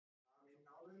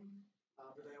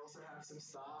but they also have some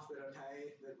staff that are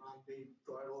paid that run big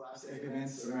global AppSec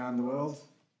events around the world.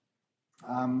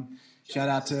 Shout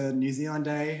out to New Zealand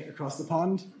Day across the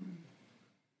pond.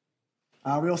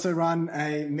 We also run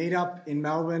a meetup in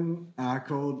Melbourne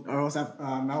called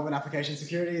OWASP, Melbourne Application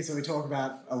Security. So we talk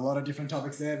about a lot of different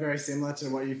topics there, very similar to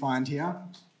what you find here.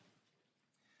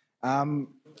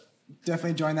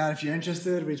 Definitely join that if you're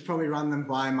interested. We probably run them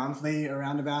bi-monthly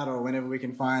around about or whenever we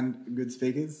can find good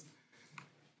speakers.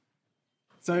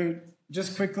 So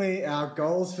just quickly, our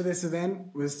goals for this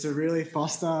event was to really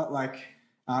foster,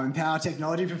 empower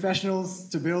technology professionals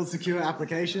to build secure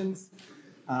applications.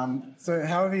 So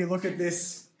however you look at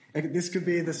this, this could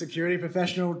be the security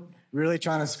professional really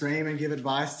trying to scream and give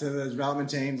advice to the development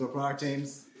teams or product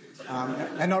teams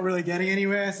and not really getting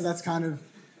anywhere. So that's kind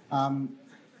of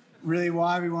really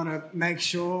why we want to make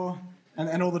sure,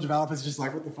 and all the developers are just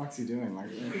like, what the fuck's he doing?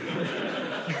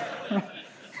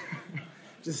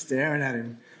 Just staring at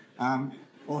him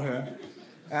or her.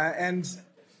 And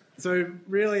so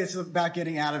really it's about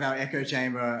getting out of our echo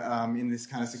chamber in this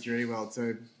kind of security world.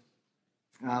 So,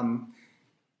 and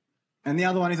the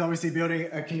other one is obviously building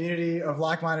a community of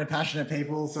like-minded, passionate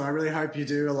people. So I really hope you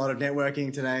do a lot of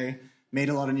networking today, meet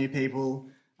a lot of new people.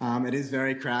 It is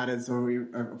very crowded, so we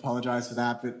apologize for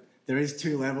that. But there is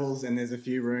 2 levels and there's a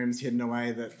few rooms hidden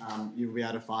away that you'll be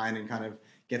able to find and kind of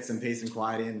get some peace and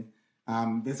quiet in.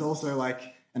 There's also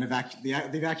the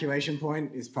evacuation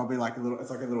point is probably it's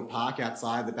like a little park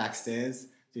outside the back stairs.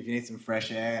 So if you need some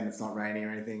fresh air and it's not raining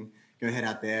or anything, go head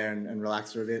out there and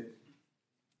relax for a bit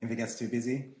if it gets too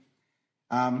busy.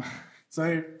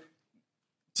 So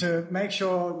to make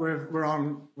sure we're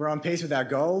on pace with our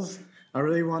goals, I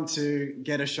really want to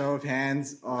get a show of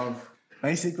hands of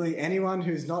basically anyone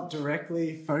who's not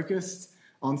directly focused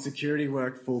on security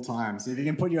work full time. So if you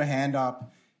can put your hand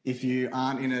up if you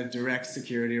aren't in a direct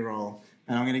security role.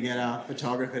 And I'm going to get a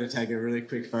photographer to take a really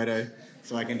quick photo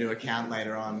so I can do a count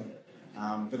later on.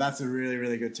 But that's a really,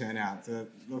 really good turnout. So it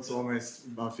looks almost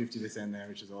above 50% there,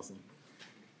 which is awesome.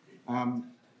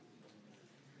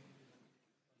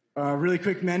 A really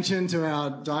quick mention to our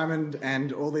Diamond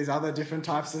and all these other different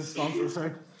types of sponsors.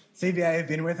 So CBA have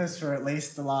been with us for at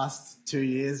least the last 2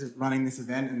 years of running this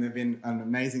event, and they've been an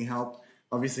amazing help.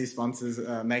 Obviously, sponsors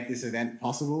make this event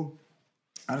possible.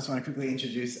 I just want to quickly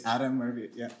introduce Adam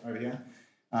over here.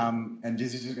 And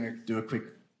Dizzy's just going to do a quick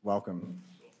welcome.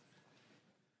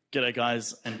 G'day,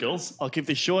 guys and girls. I'll keep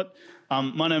this short.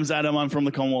 My name's Adam. I'm from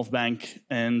the Commonwealth Bank,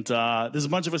 and there's a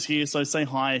bunch of us here, so say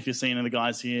hi if you're seeing any of the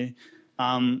guys here.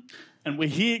 And we're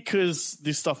here because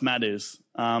this stuff matters.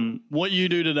 What you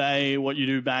do today, what you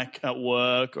do back at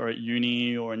work or at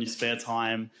uni or in your spare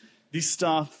time, this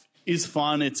stuff is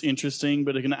fun, it's interesting,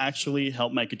 but it can actually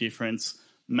help make a difference,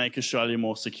 make Australia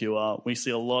more secure. We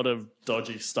see a lot of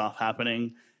dodgy stuff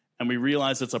happening, and we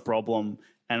realise it's a problem,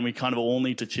 and we kind of all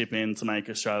need to chip in to make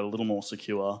Australia a little more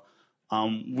secure.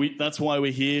 That's why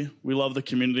we're here. We love the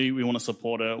community. We want to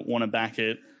support it, want to back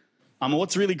it.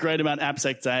 What's really great about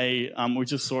AppSec Day, we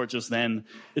just saw it just then,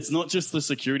 it's not just the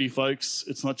security folks,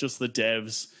 it's not just the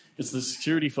devs, it's the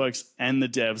security folks and the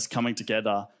devs coming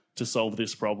together to solve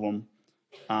this problem.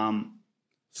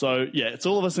 So, yeah, it's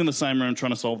all of us in the same room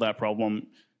trying to solve that problem.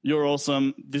 You're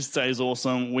awesome. This day is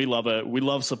awesome. We love it. We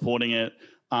love supporting it.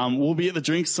 We'll be at the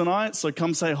drinks tonight, so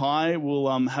come say hi. We'll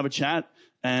have a chat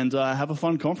and have a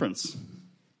fun conference.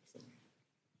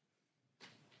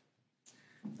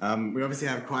 We obviously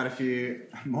have quite a few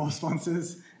more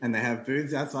sponsors, and they have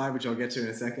booths outside, which I'll get to in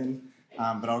a second.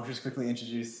 But I'll just quickly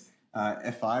introduce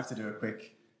F5 to do a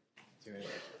quick...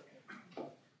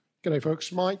 G'day,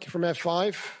 folks. Mike from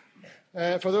F5.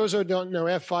 For those who don't know,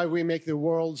 F5, we make the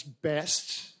world's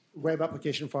best web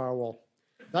application firewall.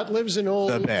 That lives in all...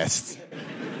 The best.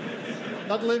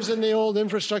 That lives in the old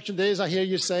infrastructure days. I hear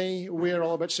you say we're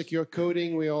all about secure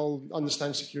coding. We all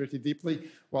understand security deeply.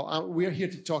 Well, we're here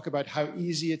to talk about how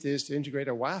easy it is to integrate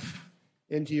a WAF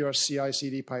into your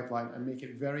CI/CD pipeline and make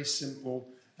it very simple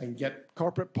and get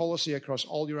corporate policy across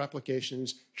all your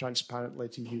applications transparently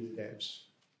to you, the devs.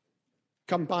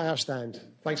 Come by our stand.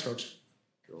 Thanks, folks.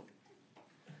 Cool.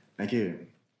 Thank you.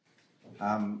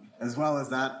 As well as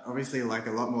that, obviously, like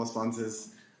a lot more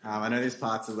sponsors. I know this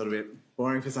part's a little bit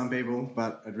boring for some people,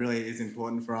 but it really is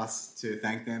important for us to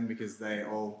thank them because they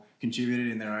all contributed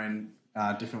in their own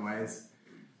different ways.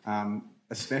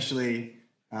 Especially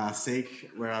Seek,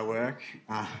 where I work.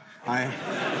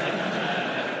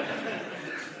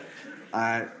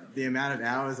 The amount of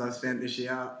hours I've spent this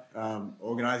year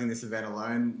organising this event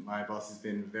alone, my boss has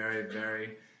been very,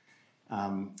 very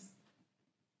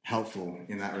helpful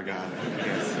in that regard, I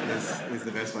guess, is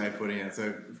the best way of putting it.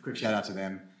 So quick shout out to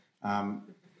them.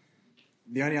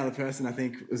 the only other person I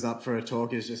think was up for a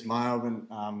talk is just Miles and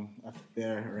if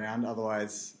they're around.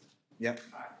 Otherwise, yep.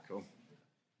 All right, cool.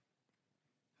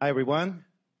 Hi, everyone.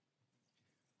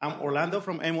 I'm Orlando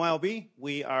from MYOB.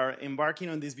 We are embarking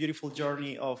on this beautiful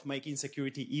journey of making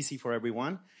security easy for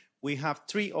everyone. We have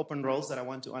 3 open roles that I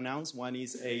want to announce. One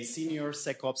is a senior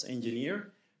SecOps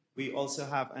engineer. We also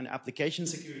have an application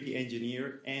security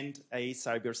engineer and a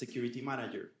cybersecurity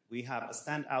manager. We have a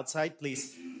stand outside.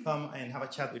 Please come and have a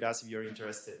chat with us if you're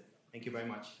interested. Thank you very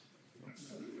much.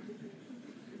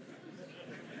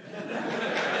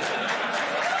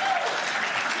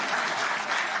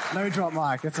 No drop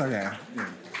mic, it's okay.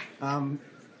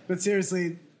 But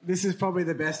seriously, this is probably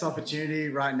the best opportunity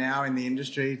right now in the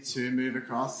industry to move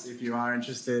across if you are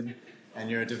interested and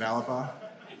you're a developer.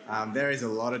 There is a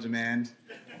lot of demand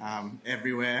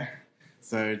everywhere,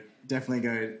 so definitely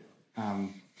go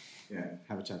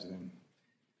have a chat to them.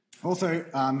 Also,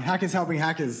 Hackers Helping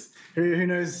Hackers. Who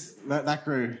knows that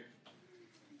crew?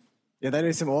 Yeah, they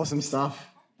do some awesome stuff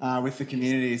with the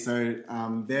community, so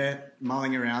they're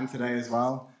mulling around today as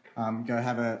well. Go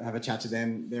have a chat to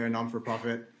them. They're a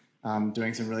non-for-profit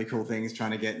doing some really cool things,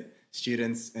 trying to get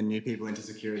students and new people into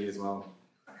security as well.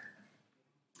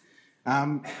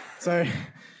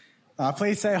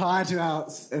 Please say hi to our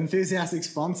enthusiastic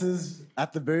sponsors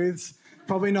at the booths.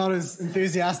 Probably not as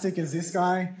enthusiastic as this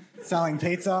guy selling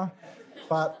pizza,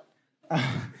 but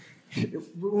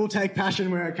we'll take passion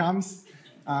where it comes.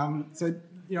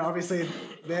 Obviously,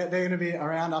 they're going to be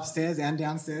around upstairs and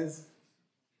downstairs.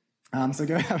 So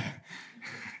go have...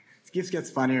 This gets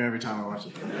funnier every time I watch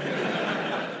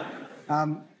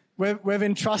it. We've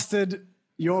entrusted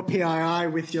your PII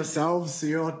with yourselves, so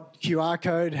your QR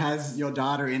code has your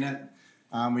data in it.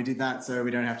 We did that so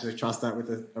we don't have to trust that with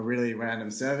a really random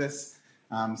service.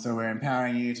 So we're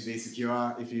empowering you to be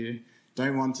secure. If you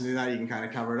don't want to do that, you can kind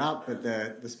of cover it up, but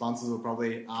the sponsors will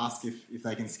probably ask if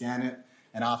they can scan it.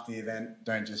 And after the event,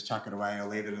 don't just chuck it away or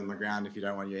leave it on the ground if you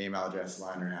don't want your email address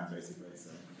lying around, basically. So,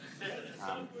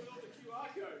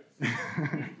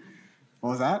 what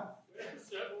was that?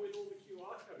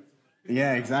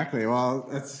 Yeah, exactly. Well,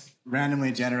 it's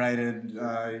randomly generated,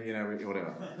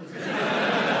 whatever.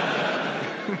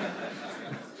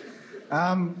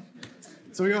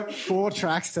 So we got 4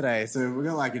 tracks today. So we've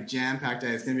got like a jam-packed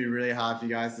day. It's going to be really hard for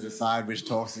you guys to decide which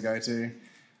talks to go to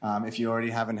if you already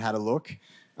haven't had a look.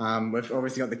 We've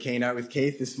obviously got the keynote with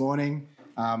Keith this morning.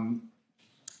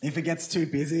 If it gets too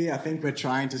busy, I think we're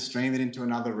trying to stream it into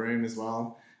another room as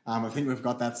well. I think we've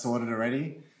got that sorted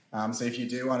already. So if you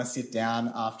do want to sit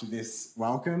down after this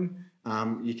welcome,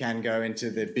 you can go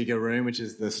into the bigger room, which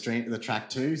is the track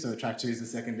 2. So the track 2 is the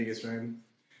second biggest room,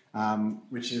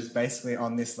 which is basically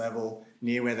on this level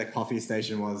near where the coffee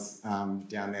station was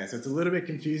down there. So it's a little bit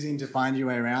confusing to find your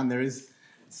way around. There is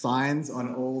signs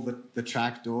on all the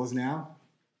track doors now.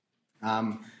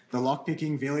 The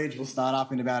lockpicking village will start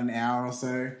up in about an hour or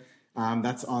so.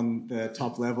 That's on the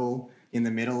top level in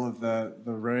the middle of the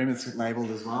room. It's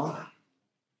labelled as well.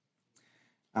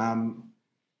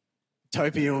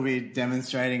 Topi will be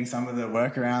demonstrating some of the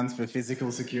workarounds for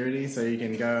physical security, so you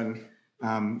can go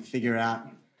and figure out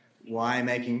why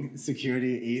making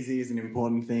security easy is an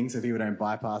important thing so people don't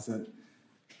bypass it.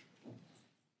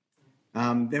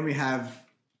 Then we have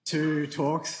 2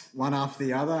 talks, one after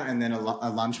the other, and then a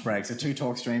lunch break. So 2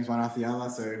 talk streams, one after the other.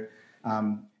 So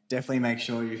definitely make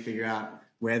sure you figure out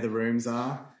where the rooms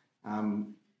are.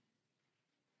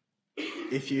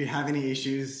 If you have any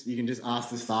issues, you can just ask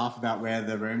the staff about where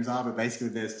the rooms are. But basically,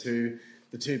 there's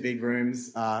the 2 big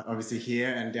rooms, obviously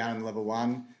here and down in level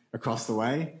 1 across the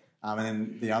way. And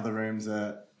then the other rooms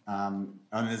are, and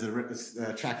there's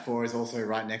track 4 is also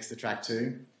right next to track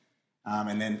 2.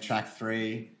 And then track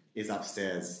 3 is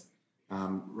upstairs,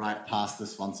 right past the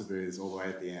sponsor booths all the way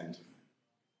at the end.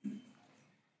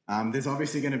 There's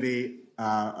obviously going to be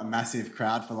a massive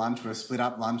crowd for lunch. We'll split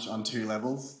up lunch on 2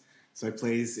 levels. So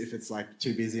please, if it's like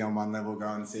too busy on one level, go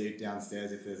and see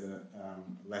downstairs if there's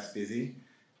less busy.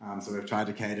 So we've tried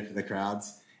to cater for the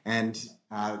crowds. And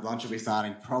lunch will be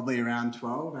starting probably around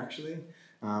 12, actually.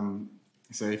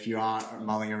 So if you are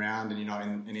mulling around and you're not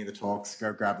in any of the talks,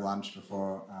 go grab lunch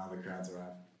before the crowds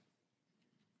arrive.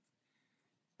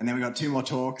 And then we've got 2 more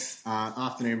talks,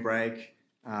 afternoon break,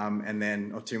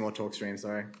 or 2 more talk streams,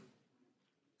 sorry.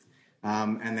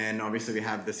 And then obviously we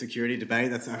have the security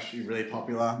debate. That's actually really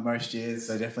popular most years,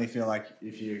 so definitely feel like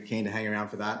if you're keen to hang around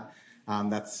for that.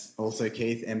 That's also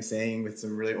Keith emceeing with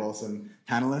some really awesome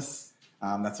panelists.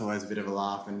 That's always a bit of a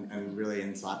laugh and really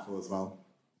insightful as well.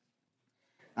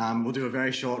 We'll do a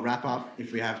very short wrap-up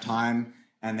if we have time,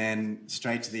 and then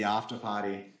straight to the after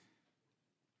party.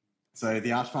 So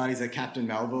the after party's at Captain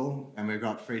Melville, and we've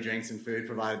got free drinks and food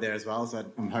provided there as well. So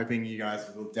I'm hoping you guys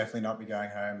will definitely not be going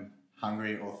home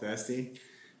hungry or thirsty.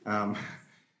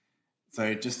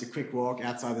 So just a quick walk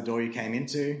outside the door you came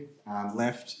into,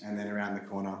 left, and then around the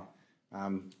corner.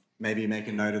 Maybe make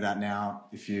a note of that now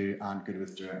if you aren't good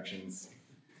with directions.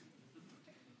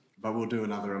 But we'll do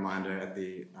another reminder at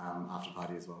the after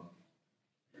party as well.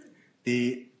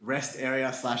 The rest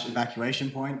area / evacuation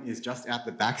point is just out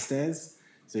the back stairs.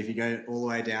 So if you go all the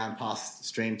way down past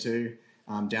Stream 2,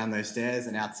 down those stairs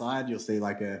and outside, you'll see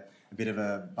like a bit of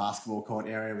a basketball court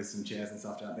area with some chairs and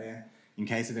stuff out there. In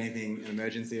case of anything, an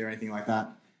emergency or anything like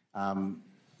that,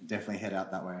 definitely head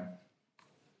out that way.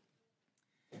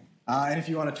 And if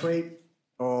you want to tweet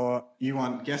or you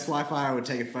want guest Wi-Fi, I would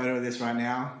take a photo of this right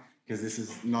now because this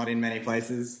is not in many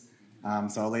places.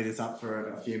 So I'll leave this up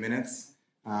for a few minutes.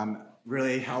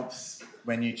 Really helps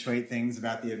when you tweet things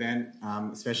about the event,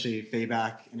 especially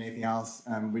feedback and anything else.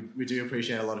 We do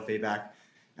appreciate a lot of feedback,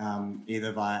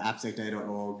 either via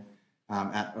appsecday.org,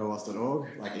 at OWASP.org,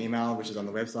 like email, which is on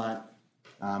the website,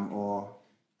 or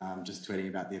just tweeting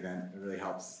about the event. It really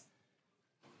helps.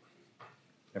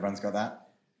 Everyone's got that?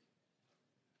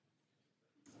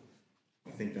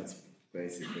 I think that's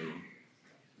basically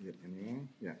it anyway.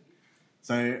 Yeah.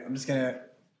 So I'm just going to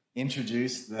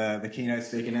introduce the keynote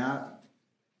speaker now.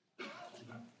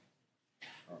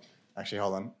 Oh, actually,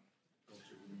 hold on.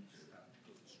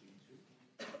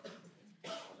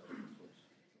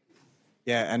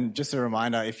 Yeah, and just a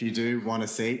reminder, if you do want a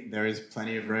seat, there is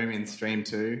plenty of room in Stream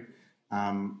 2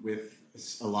 with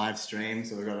a live stream.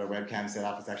 So we've got a webcam set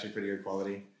up. It's actually pretty good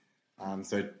quality.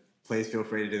 So please feel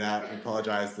free to do that. I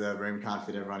apologise, the room can't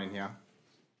fit everyone in here.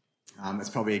 It's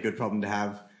probably a good problem to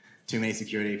have. Too many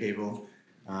security people.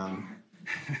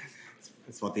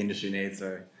 It's what the industry needs.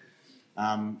 So,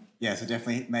 yeah, so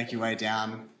definitely make your way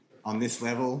down on this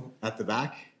level at the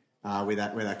back where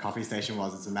that coffee station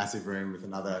was. It's a massive room with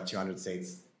another 200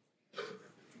 seats.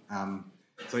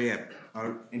 So, yeah,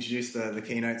 I'll introduce the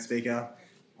keynote speaker.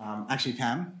 Actually,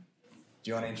 Pam, do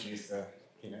you want to introduce the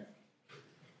keynote?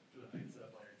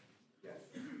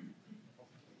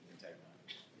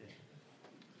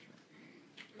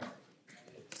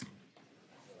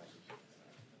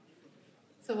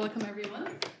 So welcome everyone.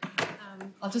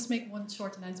 I'll just make one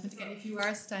short announcement again. If you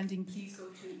are standing, please go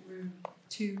to room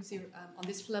 20 on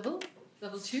this level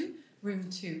 2, room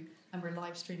 2, and we're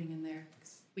live streaming in there.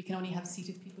 We can only have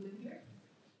seated people in here.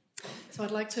 So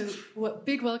I'd like to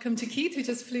big welcome to Keith, who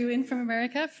just flew in from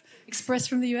America, express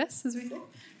from the US, as we say.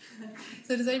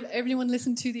 So does everyone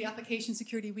listen to the Application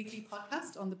Security Weekly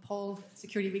podcast on the Paul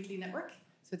Security Weekly Network?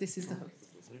 So this is the host.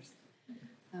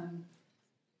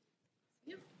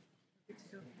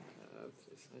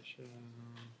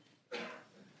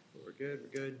 We're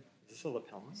good. Is this a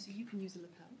lapel? So you can use a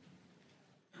lapel.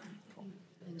 Cool.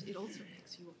 And it also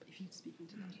picks you up if you speak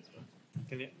into that as well.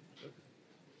 Can you?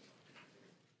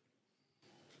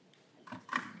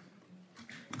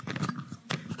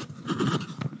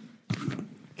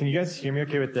 Can you guys hear me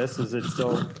okay with this? Is it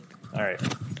still? All right,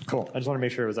 cool. I just want to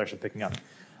make sure it was actually picking up.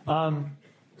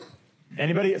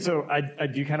 Anybody? So I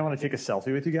do kind of want to take a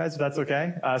selfie with you guys, if that's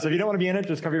okay. So if you don't want to be in it,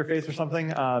 just cover your face or something.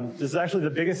 This is actually the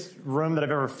biggest room that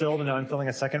I've ever filled, and now I'm filling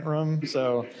a second room.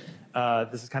 So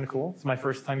this is kind of cool. It's my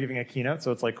first time giving a keynote,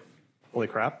 so it's like, holy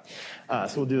crap.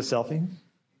 So we'll do a selfie.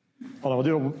 Hold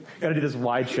on, got to do this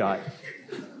wide shot.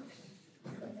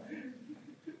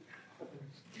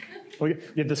 We'll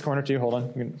get this corner too. Hold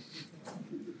on.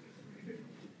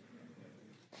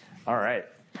 All right.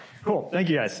 Cool. Thank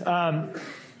you, guys.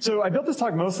 So I built this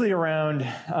talk mostly around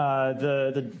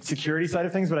the security side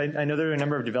of things, but I know there are a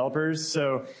number of developers.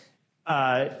 So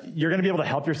you're going to be able to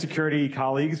help your security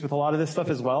colleagues with a lot of this stuff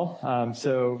as well.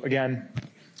 So again,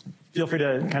 feel free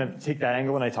to kind of take that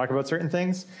angle when I talk about certain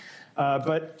things.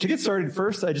 But to get started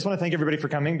first, I just want to thank everybody for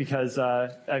coming because,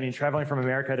 I mean, traveling from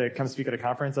America to come speak at a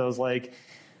conference, I was like,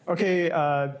 okay,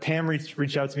 Pam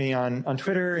reached out to me on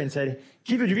Twitter and said,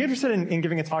 Keith, would you be interested in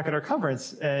giving a talk at our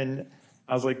conference? And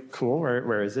I was like, cool,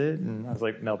 where is it? And I was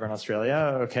like, Melbourne,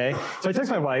 Australia, okay. So I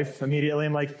text my wife immediately.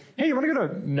 I'm like, hey, you want to go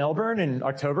to Melbourne in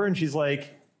October? And she's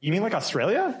like, you mean like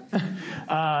Australia?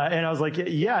 And I was like,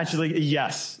 yeah. And she's like,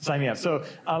 yes, sign me up. So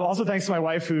also thanks to my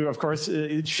wife, who, of course,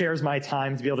 shares my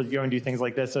time to be able to go and do things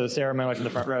like this. So Sarah, my wife in the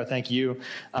front row, thank you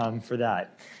for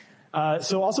that.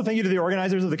 So also thank you to the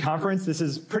organizers of the conference. This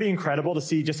is pretty incredible to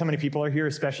see just how many people are here,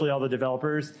 especially all the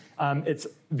developers. It's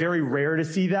very rare to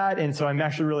see that, and so I'm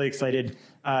actually really excited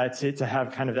to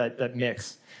have kind of that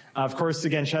mix. Of course,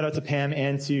 again, shout out to Pam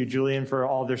and to Julian for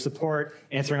all of their support,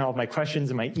 answering all of my questions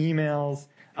and my emails,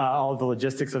 all of the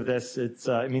logistics of this.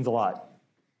 It means a lot.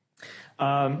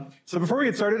 So before we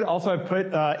get started, also I've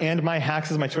put and my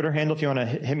hacks as my Twitter handle if you want to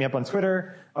hit me up on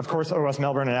Twitter. Of course, OWASP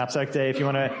Melbourne and AppSec Day if you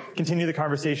want to continue the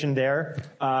conversation there.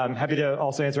 I'm happy to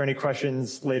also answer any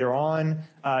questions later on.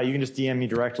 You can just DM me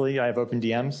directly. I have open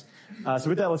DMs. So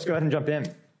with that, let's go ahead and jump in.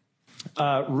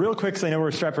 Real quick, because I know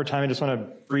we're strapped for time, I just want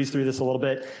to breeze through this a little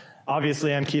bit.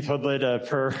 Obviously, I'm Keith Hoodlid,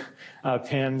 per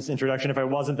Pam's introduction. If I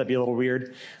wasn't, that'd be a little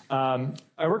weird.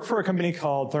 I work for a company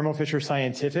called Thermo Fisher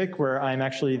Scientific, where I'm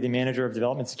actually the manager of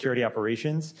development security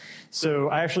operations. So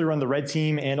I actually run the red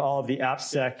team and all of the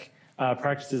AppSec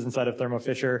practices inside of Thermo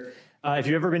Fisher. If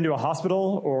you've ever been to a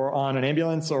hospital or on an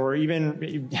ambulance or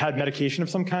even had medication of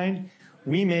some kind,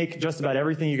 we make just about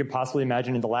everything you could possibly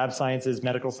imagine in the lab sciences,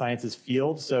 medical sciences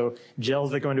field. So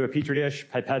gels that go into a petri dish,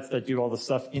 pipettes that do all the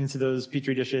stuff into those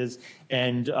petri dishes,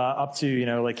 and up to,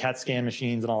 like CAT scan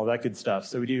machines and all of that good stuff.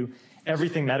 So we do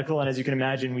everything medical. And as you can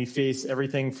imagine, we face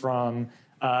everything from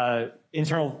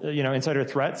internal, insider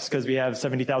threats, because we have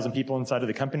 70,000 people inside of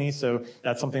the company. So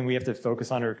that's something we have to focus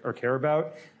on or care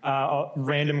about.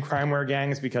 Random crimeware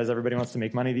gangs, because everybody wants to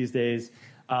make money these days.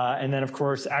 And then, of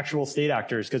course, actual state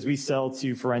actors, because we sell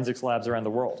to forensics labs around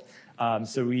the world.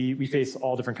 So we face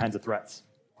all different kinds of threats.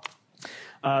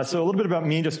 So a little bit about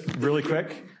me, just really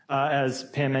quick. As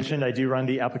Pam mentioned, I do run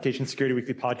the Application Security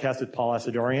Weekly podcast with Paul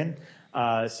Asadorian.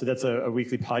 So that's a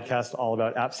weekly podcast all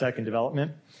about AppSec and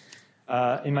development.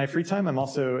 In my free time, I'm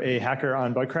also a hacker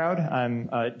on BugCrowd.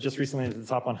 I'm just recently at the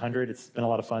top 100. It's been a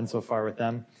lot of fun so far with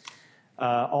them.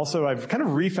 Also, I've kind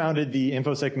of refounded the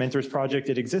InfoSec Mentors project.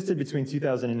 It existed between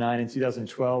 2009 and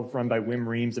 2012, run by Wim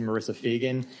Reams and Marissa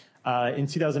Fagan. In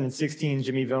 2016,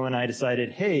 Jimmy Vo and I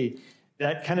decided, hey,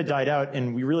 that kind of died out,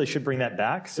 and we really should bring that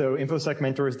back. So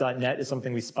infosecmentors.net is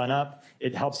something we spun up.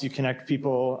 It helps you connect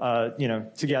people,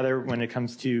 together when it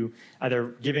comes to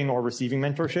either giving or receiving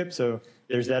mentorship. So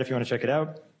there's that if you want to check it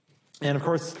out. And of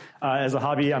course, as a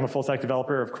hobby, I'm a full stack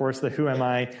developer. Of course, the who am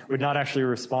I would not actually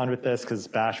respond with this because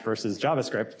Bash versus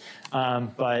JavaScript.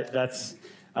 But that's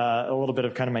a little bit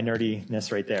of kind of my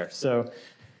nerdiness right there. So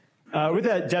with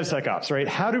that, DevSecOps, right?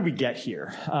 How did we get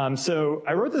here? So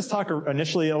I wrote this talk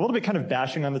initially a little bit kind of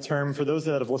bashing on the term. For those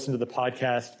that have listened to the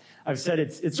podcast, I've said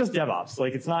it's just DevOps.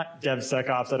 Like, it's not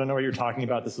DevSecOps. I don't know what you're talking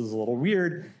about. This is a little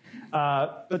weird.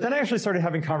 But then I actually started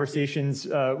having conversations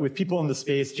with people in the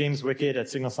space, James Wickett at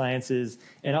Signal Sciences,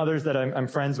 and others that I'm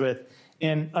friends with.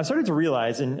 And I started to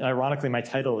realize, and ironically, my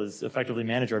title is effectively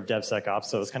manager of DevSecOps,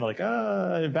 so it's kind of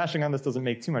like, bashing on this doesn't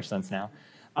make too much sense now.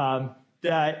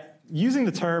 That using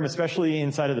the term, especially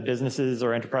inside of the businesses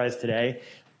or enterprise today,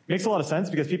 makes a lot of sense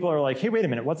because people are like, hey, wait a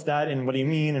minute, what's that? And what do you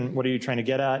mean? And what are you trying to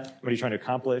get at? What are you trying to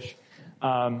accomplish?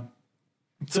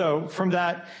 So from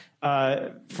that,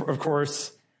 of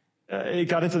course, it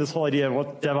got into this whole idea of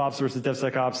what DevOps versus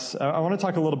DevSecOps. I want to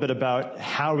talk a little bit about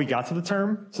how we got to the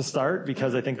term to start,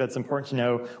 because I think that's important to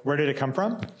know where did it come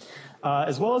from,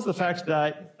 as well as the fact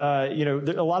that,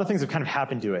 a lot of things have kind of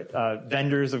happened to it.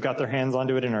 Vendors have got their hands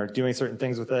onto it and are doing certain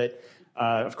things with it.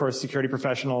 Of course, security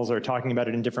professionals are talking about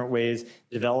it in different ways.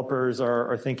 Developers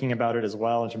are thinking about it as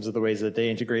well in terms of the ways that they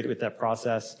integrate with that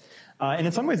process. And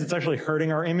in some ways, it's actually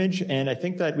hurting our image, and I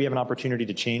think that we have an opportunity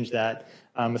to change that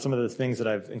with some of the things that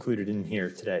I've included in here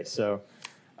today. So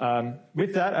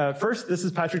with that, first, this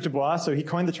is Patrick Dubois. So he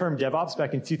coined the term DevOps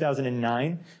back in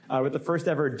 2009 with the first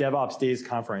ever DevOps Days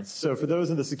conference. So for those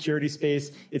in the security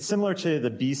space, it's similar to the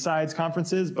B-Sides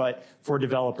conferences, but for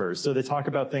developers. So they talk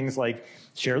about things like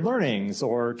shared learnings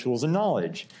or tools and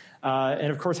knowledge.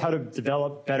 And of course, how to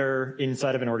develop better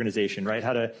inside of an organization, right?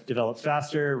 How to develop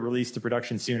faster, release to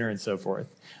production sooner, and so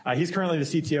forth. He's currently the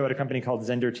CTO at a company called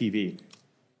Zender TV.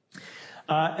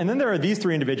 And then there are these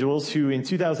three individuals who in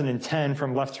 2010,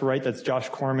 from left to right, that's Josh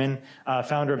Corman,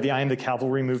 founder of the I Am the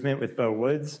Cavalry movement with Bo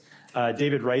Woods,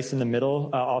 David Rice in the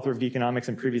middle, author of Geekonomics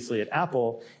and previously at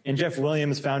Apple, and Jeff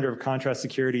Williams, founder of Contrast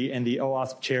Security and the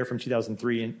OWASP chair from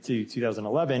 2003 to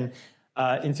 2011.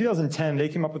 In 2010, they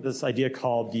came up with this idea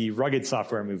called the rugged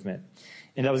software movement,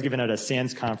 and that was given at a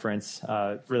SANS conference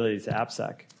related to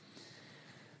AppSec.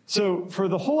 So for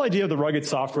the whole idea of the rugged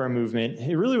software movement,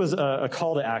 it really was a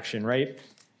call to action, right?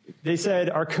 They said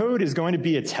our code is going to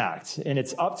be attacked, and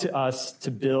it's up to us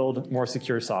to build more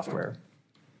secure software.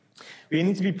 We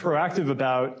need to be proactive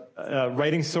about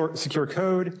writing secure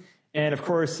code, and of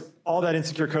course, all that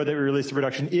insecure code that we release to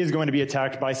production is going to be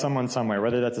attacked by someone somewhere,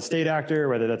 whether that's a state actor,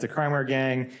 whether that's a crimeware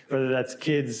gang, whether that's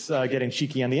kids getting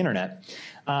cheeky on the internet.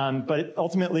 But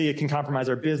ultimately, it can compromise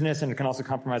our business, and it can also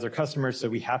compromise our customers, so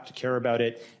we have to care about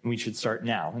it, and we should start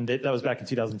now. And that was back in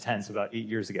 2010, so about 8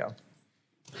 years ago.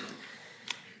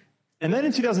 And then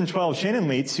in 2012, Shannon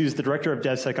Leitz, who's the director of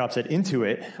DevSecOps at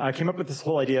Intuit, came up with this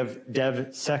whole idea of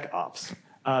DevSecOps.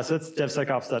 So that's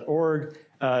devsecops.org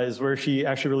is where she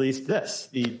actually released this,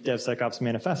 the DevSecOps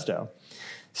Manifesto.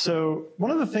 So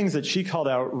one of the things that she called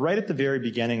out right at the very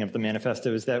beginning of the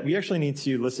manifesto is that we actually need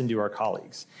to listen to our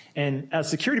colleagues. And as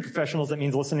security professionals, that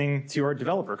means listening to our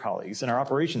developer colleagues and our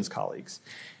operations colleagues.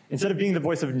 Instead of being the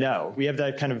voice of no, we have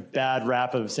that kind of bad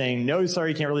rap of saying, no, sorry,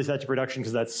 you can't release that to production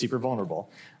because that's super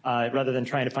vulnerable, rather than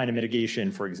trying to find a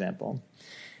mitigation, for example.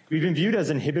 We've been viewed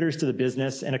as inhibitors to the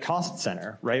business and a cost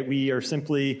center, right? We are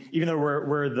simply, even though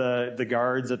we're the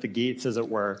guards at the gates, as it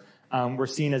were, we're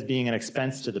seen as being an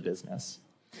expense to the business.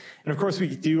 And of course,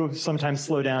 we do sometimes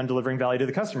slow down delivering value to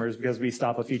the customers because we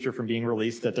stop a feature from being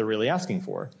released that they're really asking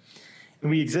for.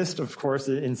 And we exist, of course,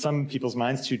 in some people's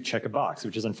minds to check a box,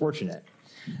 which is unfortunate.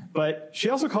 But she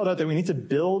also called out that we need to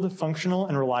build functional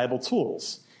and reliable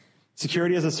tools.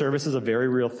 Security as a service is a very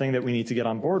real thing that we need to get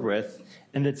on board with,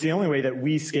 and it's the only way that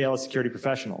we scale as security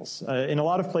professionals. In a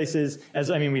lot of places,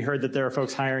 we heard that there are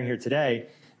folks hiring here today,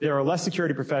 there are less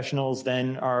security professionals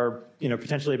than are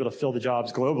potentially able to fill the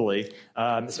jobs globally,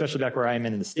 especially back where I am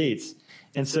in the States.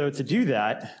 And so to do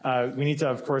that, we need to,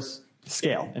 of course,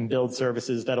 scale and build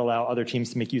services that allow other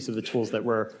teams to make use of the tools that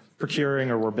we're procuring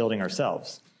or we're building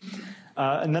ourselves.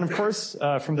 And then, of course,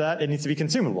 from that, it needs to be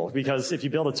consumable, because if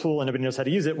you build a tool and nobody knows how to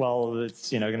use it, well,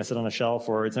 it's going to sit on a shelf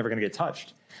or it's never going to get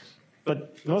touched.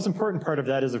 But the most important part of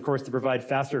that is, of course, to provide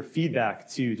faster feedback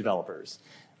to developers.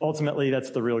 Ultimately,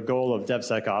 that's the real goal of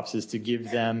DevSecOps, is to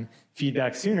give them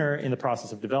feedback sooner in the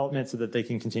process of development so that they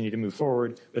can continue to move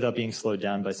forward without being slowed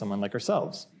down by someone like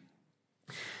ourselves.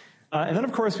 And then,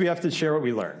 of course, we have to share what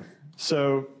we learn.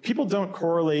 So people don't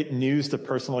correlate news to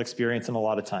personal experience in a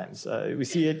lot of times. We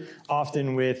see it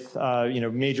often with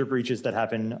major breaches that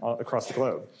happen across the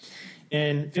globe.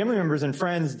 And family members and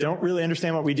friends don't really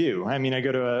understand what we do. I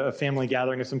go to a family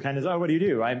gathering of some kind and say, oh, what do you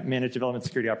do? I manage development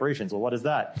security operations. Well, what is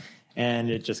that? And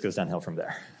it just goes downhill from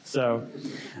there. So,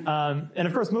 and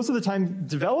of course, most of the time,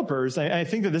 developers, I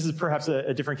think that this is perhaps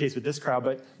a different case with this crowd,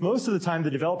 but most of the time, the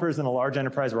developers in a large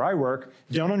enterprise where I work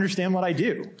don't understand what I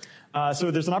do. So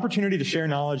there's an opportunity to share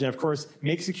knowledge and, of course,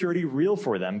 make security real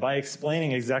for them by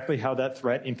explaining exactly how that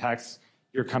threat impacts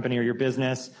your company or your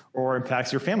business or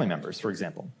impacts your family members, for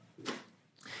example.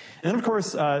 And then, of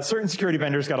course, certain security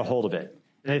vendors got a hold of it.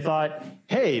 And they thought,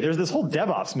 hey, there's this whole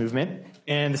DevOps movement,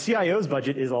 and the CIO's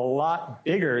budget is a lot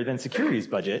bigger than security's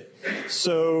budget,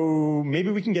 so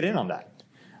maybe we can get in on that.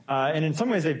 And in some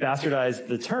ways, they've bastardized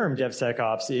the term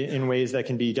DevSecOps in ways that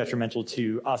can be detrimental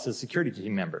to us as security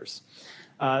team members.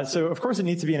 So, of course, it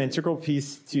needs to be an integral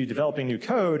piece to developing new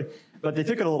code, but they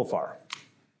took it a little far.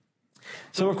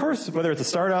 So, of course, whether it's a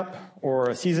startup or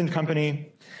a seasoned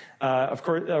company, of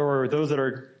course, or those that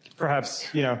are perhaps,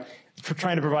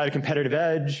 trying to provide a competitive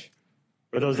edge,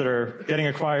 or those that are getting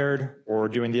acquired or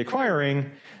doing the acquiring,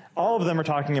 all of them are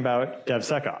talking about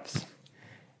DevSecOps.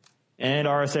 And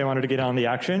RSA wanted to get on the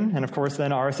action, and of course then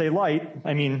RSA Lite,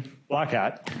 Black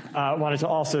Hat, wanted to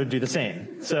also do the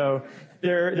same. So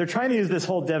they're trying to use this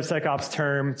whole DevSecOps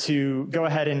term to go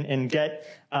ahead and get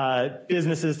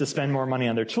businesses to spend more money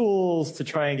on their tools, to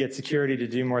try and get security to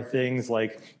do more things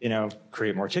like,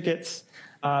 create more tickets,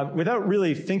 without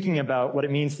really thinking about what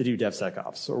it means to do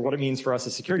DevSecOps or what it means for us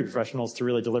as security professionals to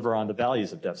really deliver on the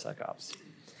values of DevSecOps.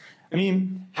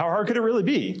 How hard could it really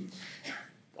be?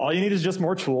 All you need is just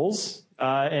more tools,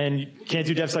 and you can't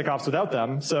do DevSecOps without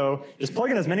them. So just plug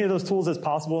in as many of those tools as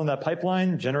possible in that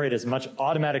pipeline, generate as much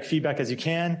automatic feedback as you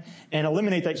can, and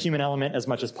eliminate that human element as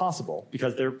much as possible,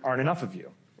 because there aren't enough of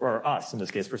you. Or us, in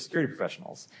this case, for security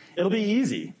professionals. It'll be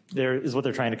easy, is what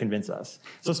they're trying to convince us.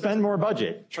 So spend more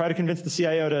budget. Try to convince the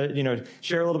CIO to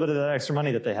share a little bit of that extra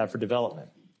money that they have for development.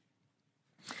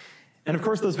 And of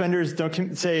course, those vendors don't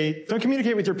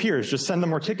communicate with your peers, just send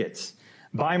them more tickets.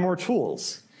 Buy more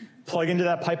tools. Plug into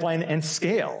that pipeline and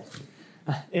scale.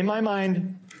 In my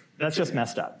mind, that's just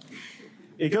messed up.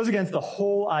 It goes against the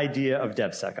whole idea of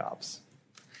DevSecOps.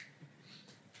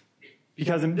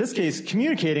 Because in this case,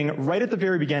 communicating right at the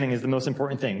very beginning is the most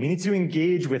important thing. We need to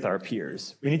engage with our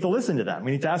peers. We need to listen to them.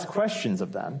 We need to ask questions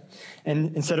of them.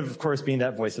 And instead of course, being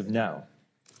that voice of no.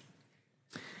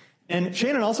 And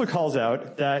Shannon also calls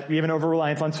out that we have an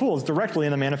over-reliance on tools directly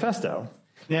in the manifesto.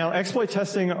 Now, exploit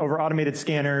testing over automated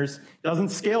scanners doesn't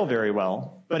scale very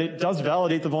well, but it does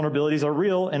validate the vulnerabilities are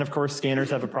real, and of course,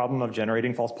 scanners have a problem of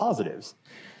generating false positives.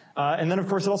 And then, of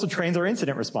course, it also trains our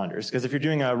incident responders, because if you're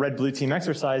doing a red-blue team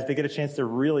exercise, they get a chance to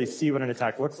really see what an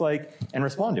attack looks like and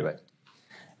respond to it.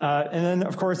 And then,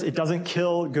 of course, it doesn't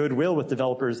kill goodwill with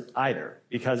developers either,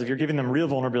 because if you're giving them real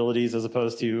vulnerabilities as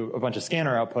opposed to a bunch of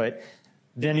scanner output,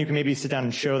 then you can maybe sit down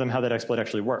and show them how that exploit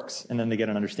actually works, and then they get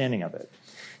an understanding of it.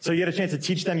 So you get a chance to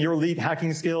teach them your elite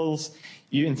hacking skills.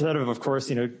 You, instead of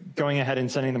course, going ahead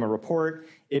and sending them a report,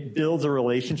 it builds a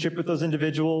relationship with those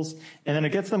individuals, and then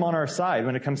it gets them on our side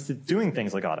when it comes to doing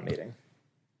things like automating.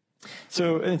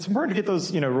 So it's important to get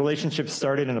those relationships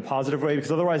started in a positive way,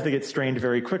 because otherwise they get strained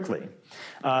very quickly.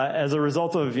 As a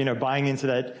result of buying into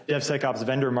that DevSecOps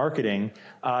vendor marketing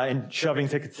and shoving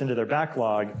tickets into their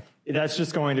backlog, that's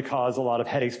just going to cause a lot of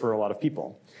headaches for a lot of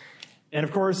people. And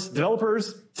of course,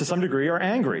 developers, to some degree, are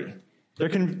angry.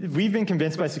 We've been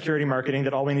convinced by security marketing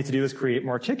that all we need to do is create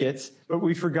more tickets, but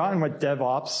we've forgotten what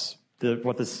DevOps,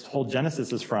 what this whole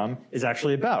genesis is from, is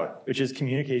actually about, which is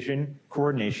communication,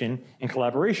 coordination, and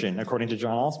collaboration, according to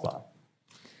John Allspaw.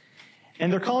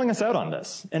 And they're calling us out on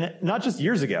this. And not just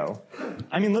years ago,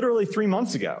 I mean literally 3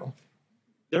 months ago.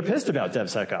 They're pissed about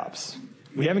DevSecOps.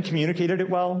 We haven't communicated it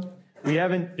well. We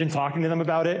haven't been talking to them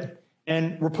about it.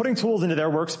 And we're putting tools into their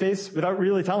workspace without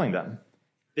really telling them.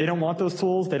 They don't want those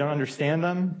tools, they don't understand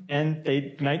them, and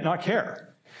they might not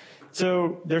care.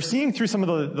 So they're seeing through some of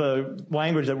the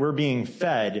language that we're being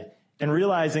fed and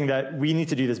realizing that we need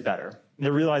to do this better.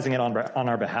 They're realizing it on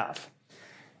our behalf.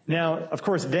 Now, of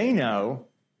course, they know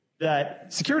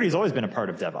that security has always been a part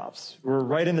of DevOps. We're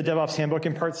right in the DevOps handbook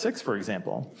in part 6, for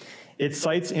example. It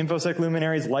cites InfoSec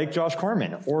luminaries like Josh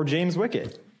Corman or James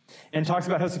Wickett and talks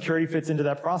about how security fits into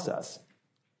that process.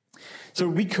 So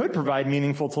we could provide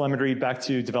meaningful telemetry back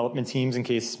to development teams in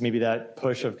case maybe that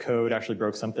push of code actually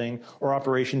broke something, or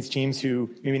operations teams who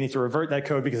maybe need to revert that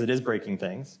code because it is breaking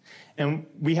things. And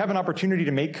we have an opportunity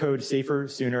to make code safer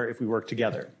sooner if we work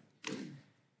together.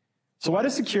 So why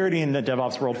does security in the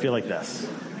DevOps world feel like this?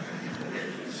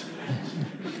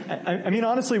 I mean,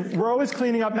 honestly, we're always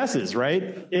cleaning up messes,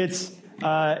 right? It's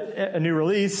a new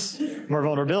release, more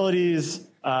vulnerabilities,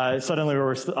 suddenly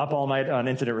we're up all night on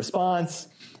incident response.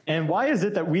 And why is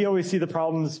it that we always see the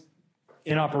problems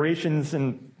in operations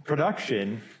and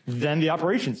production than the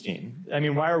operations team? I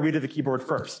mean, why are we to the keyboard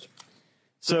first?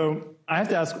 So I have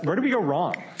to ask, where do we go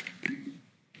wrong?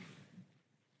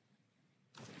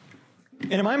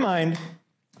 And in my mind,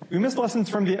 we missed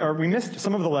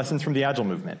some of the lessons from the Agile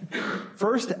movement.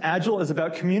 First, Agile is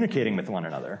about communicating with one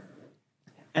another.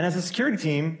 And as a security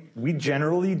team, we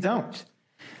generally don't.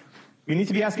 We need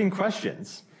to be asking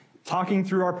questions, talking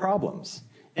through our problems,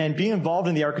 and being involved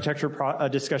in the architecture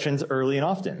discussions early and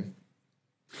often.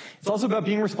 It's also about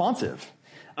being responsive.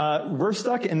 We're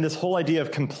stuck in this whole idea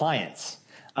of compliance,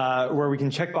 where we can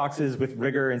check boxes with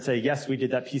rigor and say, yes, we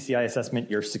did that PCI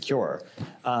assessment, you're secure.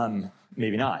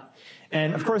 Maybe not.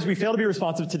 And of course, we fail to be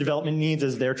responsive to development needs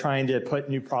as they're trying to put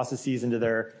new processes into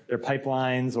their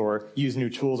pipelines or use new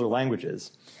tools or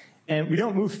languages. And we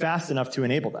don't move fast enough to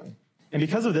enable them. And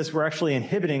because of this, we're actually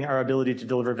inhibiting our ability to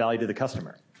deliver value to the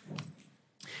customer.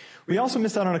 We also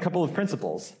missed out on a couple of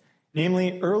principles,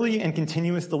 namely early and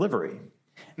continuous delivery.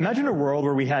 Imagine a world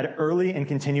where we had early and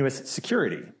continuous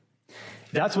security.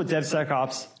 That's what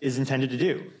DevSecOps is intended to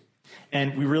do.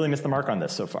 And we really missed the mark on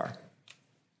this so far.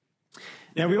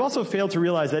 Now, we've also failed to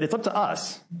realize that it's up to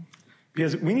us,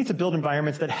 because we need to build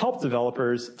environments that help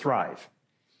developers thrive.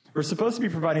 We're supposed to be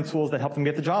providing tools that help them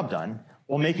get the job done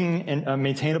while making a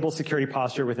maintainable security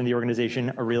posture within the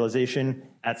organization a realization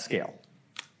at scale.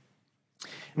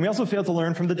 And we also failed to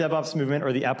learn from the DevOps movement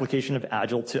or the application of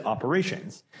Agile to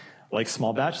operations, like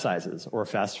small batch sizes or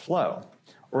fast flow,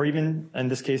 or even, in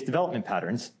this case, development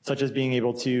patterns, such as being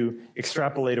able to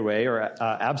extrapolate away or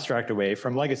abstract away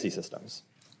from legacy systems.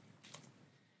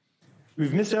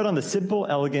 We've missed out on the simple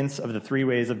elegance of the 3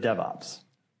 ways of DevOps,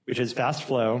 which is fast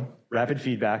flow, rapid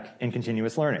feedback, and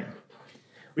continuous learning.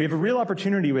 We have a real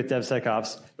opportunity with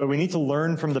DevSecOps, but we need to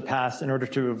learn from the past in order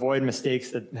to avoid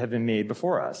mistakes that have been made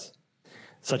before us,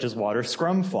 such as water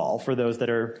scrum fall for those that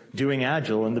are doing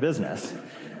Agile in the business,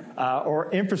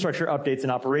 or infrastructure updates in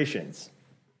operations.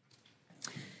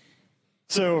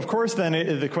 So, of course,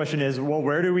 then the question is, well,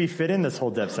 where do we fit in this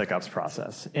whole DevSecOps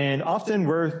process? And often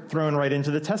we're thrown right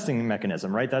into the testing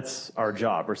mechanism, right? That's our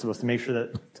job. We're supposed to make sure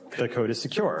that the code is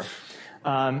secure.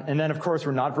 And then, of course,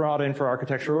 we're not brought in for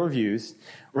architectural reviews.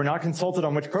 We're not consulted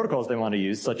on which protocols they want to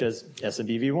use, such as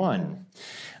SMBv1.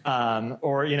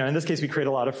 Or, in this case, we create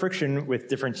a lot of friction with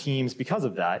different teams because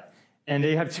of that. And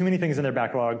they have too many things in their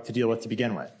backlog to deal with to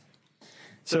begin with.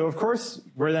 So, of course,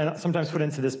 we're then sometimes put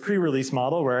into this pre-release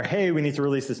model where, hey, we need to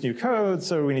release this new code,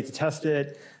 so we need to test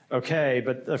it. Okay,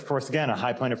 but of course, again, a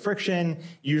high point of friction.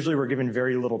 Usually we're given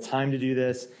very little time to do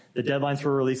this. The deadlines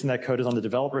for releasing that code is on the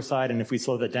developer side, and if we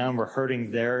slow that down, we're hurting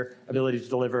their ability to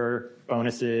deliver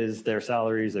bonuses, their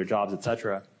salaries, their jobs,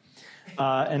 etc.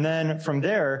 And then from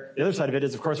there, the other side of it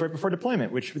is, of course, right before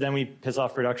deployment, which then we piss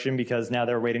off production because now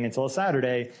they're waiting until a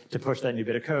Saturday to push that new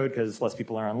bit of code because less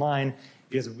people are online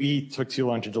because we took too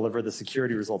long to deliver the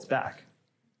security results back.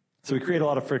 So we create a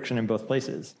lot of friction in both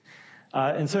places.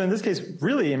 And so in this case,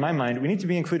 really, in my mind, we need to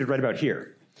be included right about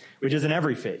here, which is in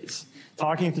every phase.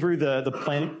 Talking through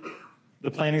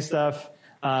the planning stuff,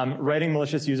 writing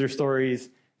malicious user stories,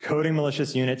 coding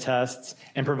malicious unit tests,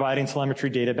 and providing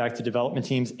telemetry data back to development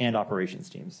teams and operations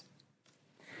teams.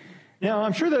 Now,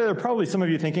 I'm sure there are probably some of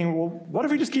you thinking, well, what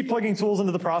if we just keep plugging tools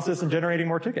into the process and generating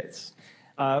more tickets?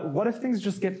 What if things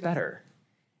just get better?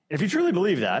 If you truly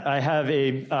believe that, I have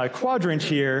a quadrant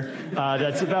here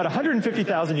that's about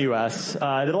 150,000 US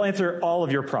that'll answer all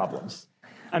of your problems.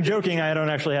 I'm joking, I don't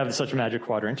actually have such a magic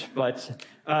quadrant, but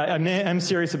I'm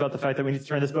serious about the fact that we need to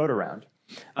turn this boat around.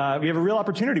 We have a real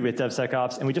opportunity with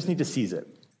DevSecOps, and we just need to seize it.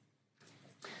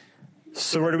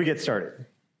 So where do we get started?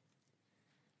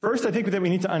 First, I think that we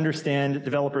need to understand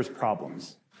developers'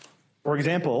 problems. For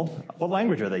example, what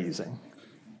language are they using?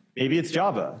 Maybe it's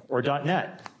Java or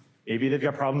 .NET. Maybe they've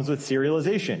got problems with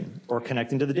serialization or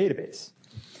connecting to the database.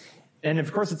 And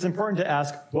of course, it's important to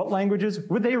ask, what languages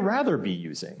would they rather be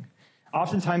using?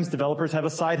 Oftentimes, developers have a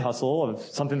side hustle of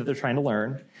something that they're trying to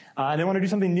learn, and they want to do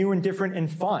something new and different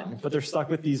and fun, but they're stuck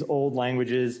with these old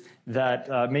languages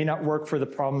that may not work for the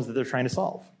problems that they're trying to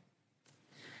solve.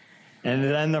 And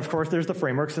then, of course, there's the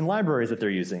frameworks and libraries that they're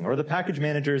using, or the package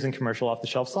managers and commercial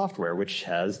off-the-shelf software, which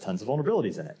has tons of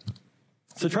vulnerabilities in it.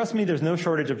 So trust me, there's no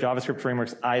shortage of JavaScript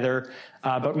frameworks either,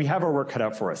 but we have our work cut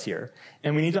out for us here.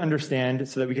 And we need to understand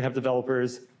so that we can have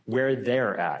developers where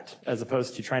they're at, as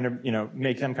opposed to trying to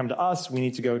make them come to us. We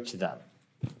need to go to them.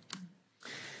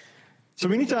 So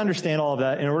we need to understand all of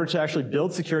that in order to actually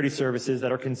build security services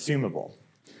that are consumable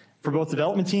for both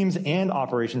development teams and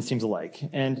operations teams alike.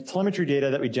 And telemetry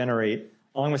data that we generate,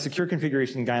 along with secure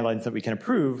configuration guidelines that we can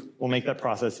approve, will make that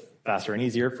process faster and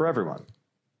easier for everyone.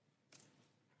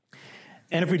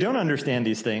 And if we don't understand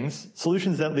these things,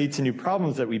 solutions that lead to new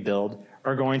problems that we build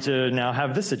are going to now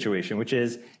have this situation, which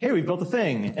is, hey, we've built a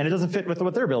thing, and it doesn't fit with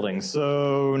what they're building,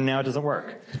 so now it doesn't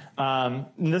work. And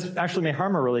this actually may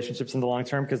harm our relationships in the long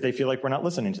term because they feel like we're not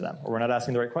listening to them or we're not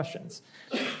asking the right questions.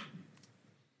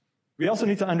 We also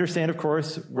need to understand, of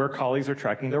course, where colleagues are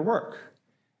tracking their work,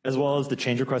 as well as the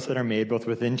change requests that are made both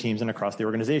within teams and across the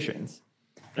organizations.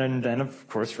 And then, of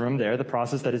course, from there, the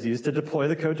process that is used to deploy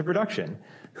the code to production.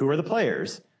 Who are the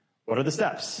players? What are the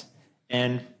steps?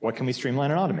 And what can we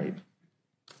streamline and automate?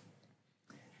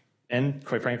 And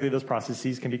quite frankly, those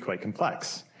processes can be quite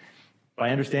complex.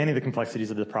 By understanding the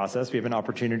complexities of the process, we have an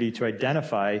opportunity to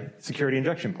identify security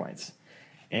injection points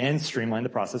and streamline the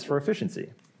process for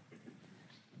efficiency.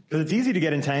 Because it's easy to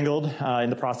get entangled in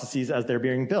the processes as they're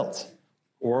being built,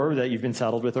 or that you've been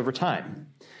saddled with over time.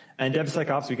 And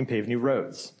DevSecOps, we can pave new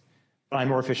roads, find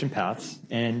more efficient paths,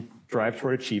 and drive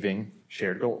toward achieving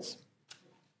shared goals.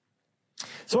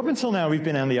 So up until now, we've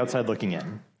been on the outside looking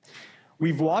in.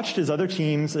 We've watched as other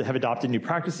teams have adopted new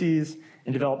practices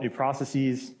and developed new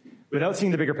processes without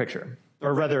seeing the bigger picture.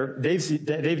 Or rather,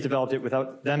 they've developed it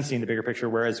without them seeing the bigger picture,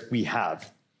 whereas we have.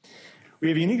 We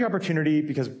have a unique opportunity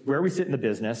because where we sit in the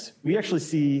business, we actually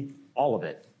see all of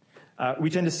it.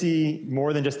 We tend to see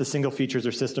more than just the single features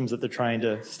or systems that they're trying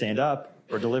to stand up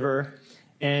or deliver.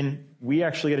 And we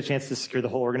actually get a chance to secure the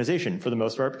whole organization for the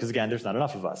most part, because again, there's not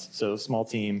enough of us. So small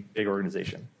team, big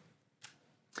organization.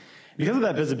 Because of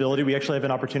that visibility, we actually have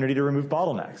an opportunity to remove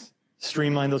bottlenecks,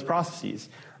 streamline those processes,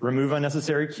 remove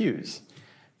unnecessary queues.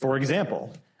 For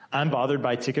example, I'm bothered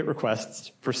by ticket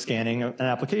requests for scanning an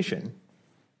application.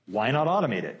 Why not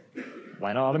automate it?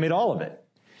 Why not automate all of it?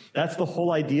 That's the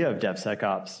whole idea of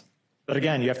DevSecOps. But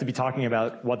again, you have to be talking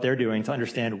about what they're doing to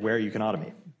understand where you can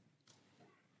automate.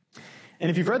 And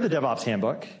if you've read the DevOps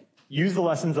handbook, use the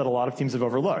lessons that a lot of teams have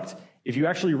overlooked. If you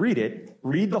actually read it,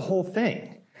 read the whole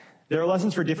thing. There are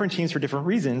lessons for different teams for different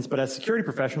reasons, but as security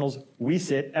professionals, we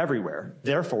sit everywhere.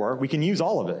 Therefore, we can use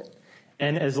all of it.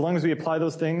 And as long as we apply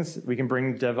those things, we can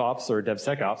bring DevOps or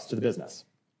DevSecOps to the business.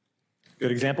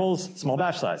 Good examples, small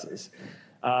batch sizes.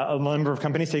 A number of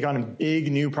companies take on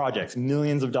big new projects,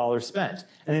 millions of dollars spent,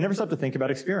 and they never stop to think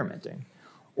about experimenting.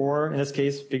 Or, in this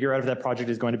case, figure out if that project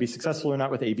is going to be successful or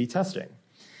not with A/B testing.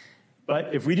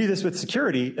 But if we do this with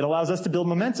security, it allows us to build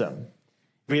momentum.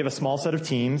 If we have a small set of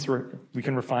teams, we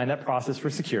can refine that process for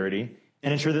security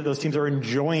and ensure that those teams are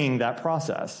enjoying that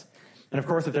process. And of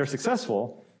course, if they're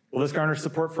successful, well, this garners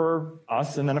support for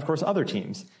us and then, of course, other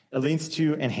teams. It leads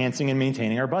to enhancing and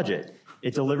maintaining our budget.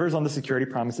 It delivers on the security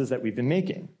promises that we've been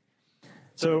making.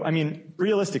 So, I mean,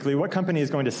 realistically, what company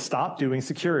is going to stop doing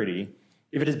security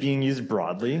if it is being used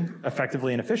broadly,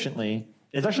 effectively, and efficiently,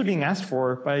 is actually being asked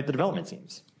for by the development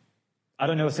teams. I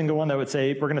don't know a single one that would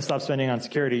say, we're going to stop spending on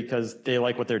security because they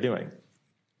like what they're doing.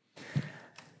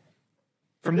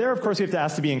 From there, of course, we have to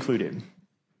ask to be included.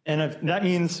 And that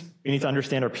means we need to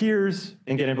understand our peers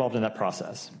and get involved in that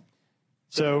process.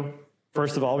 So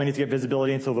first of all, we need to get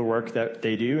visibility into the work that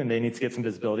they do, and they need to get some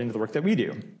visibility into the work that we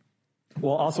do,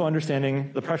 while also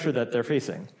understanding the pressure that they're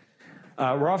facing.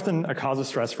 We're often a cause of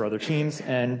stress for other teams,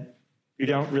 and you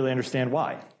don't really understand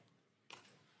why.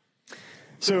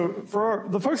 So for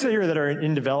the folks here that are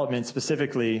in development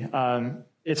specifically,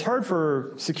 it's hard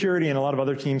for security and a lot of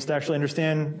other teams to actually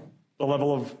understand the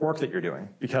level of work that you're doing,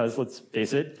 because let's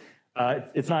face it,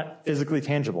 it's not physically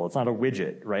tangible. It's not a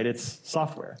widget, right? It's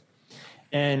software.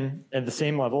 And at the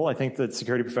same level, I think that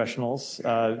security professionals,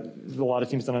 a lot of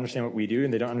teams don't understand what we do,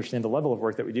 and they don't understand the level of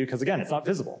work that we do, because again, it's not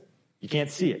visible. You can't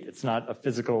see it. It's not a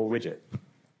physical widget.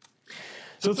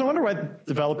 So it's no wonder why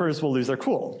developers will lose their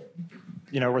cool.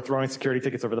 You know, we're throwing security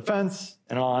tickets over the fence,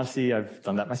 and in all honesty, I've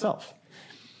done that myself.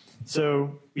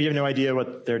 So we have no idea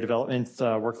what their development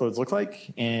workloads look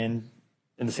like, and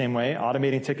in the same way,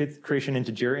 automating ticket creation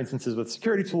into Jira instances with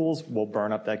security tools will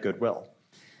burn up that goodwill.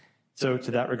 So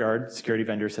to that regard, security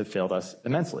vendors have failed us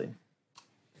immensely.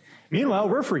 Meanwhile,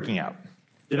 we're freaking out.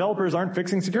 Developers aren't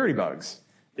fixing security bugs.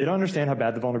 They don't understand how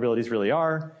bad the vulnerabilities really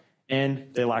are,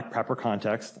 and they lack proper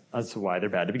context as to why they're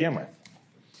bad to begin with.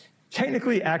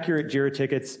 Technically accurate Jira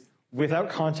tickets without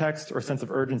context or sense of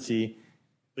urgency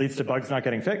leads to bugs not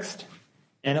getting fixed,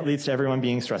 and it leads to everyone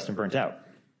being stressed and burnt out.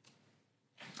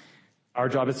 Our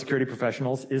job as security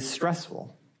professionals is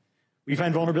stressful. We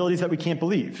find vulnerabilities that we can't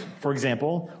believe. For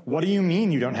example, what do you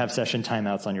mean you don't have session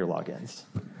timeouts on your logins?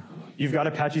 You've got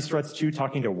Apache Struts 2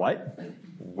 talking to what?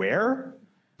 Where?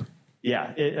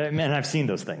 Yeah, and I've seen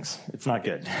those things. It's not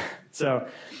good. So,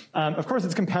 of course,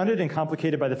 it's compounded and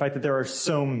complicated by the fact that there are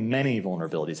so many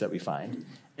vulnerabilities that we find,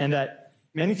 and that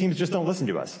many teams just don't listen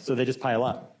to us, so they just pile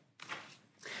up.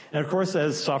 And of course,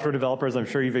 as software developers, I'm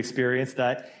sure you've experienced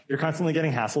that you're constantly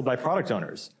getting hassled by product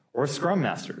owners, or scrum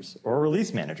masters, or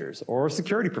release managers, or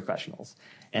security professionals,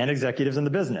 and executives in the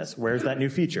business. Where's that new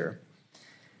feature?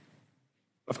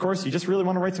 Of course, you just really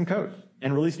want to write some code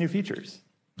and release new features,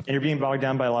 and you're being bogged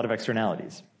down by a lot of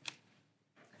externalities.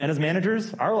 And as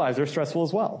managers, our lives are stressful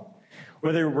as well.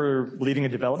 Whether we're leading a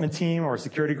development team or a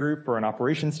security group or an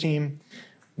operations team,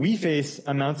 we face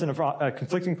a mountain of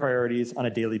conflicting priorities on a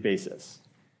daily basis.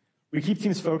 We keep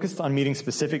teams focused on meeting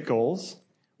specific goals,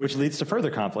 which leads to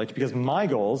further conflict, because my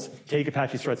goals, take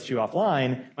Apache Struts 2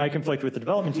 offline, might conflict with the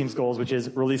development team's goals, which is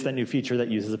release that new feature that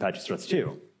uses Apache Struts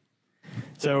 2.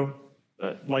 So,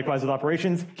 likewise with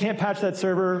operations, can't patch that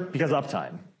server because of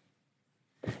uptime.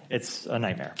 It's a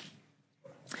nightmare.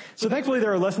 So thankfully,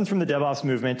 there are lessons from the DevOps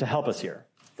movement to help us here.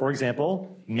 For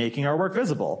example, making our work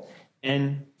visible,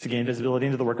 and to gain visibility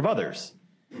into the work of others.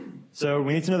 So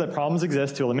we need to know that problems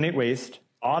exist to eliminate waste,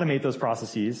 automate those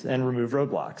processes, and remove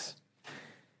roadblocks.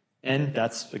 And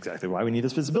that's exactly why we need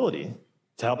this visibility,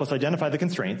 to help us identify the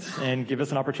constraints and give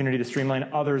us an opportunity to streamline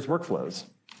others' workflows.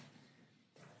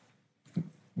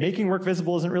 Making work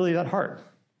visible isn't really that hard.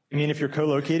 I mean, if you're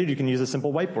co-located, you can use a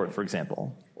simple whiteboard, for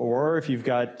example. Or if you've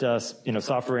got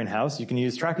software in-house, you can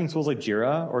use tracking tools like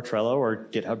Jira or Trello or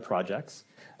GitHub projects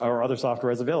or other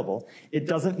software as available. It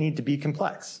doesn't need to be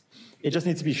complex. It just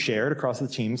needs to be shared across the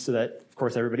teams so that, of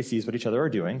course, everybody sees what each other are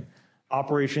doing.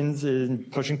 Operations in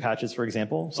pushing patches, for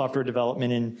example. Software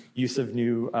development and use of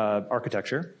new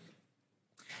architecture.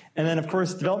 And then, of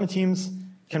course, development teams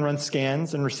can run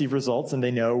scans and receive results, and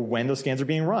they know when those scans are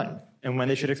being run and when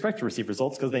they should expect to receive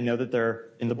results because they know that they're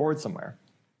in the board somewhere.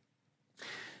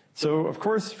 So, of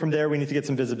course, from there, we need to get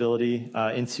some visibility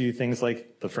into things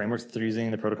like the frameworks that they're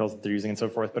using, the protocols that they're using, and so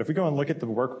forth. But if we go and look at the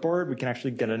work board, we can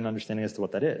actually get an understanding as to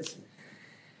what that is.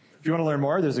 If you want to learn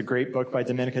more, there's a great book by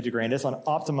Domenica DeGrandis on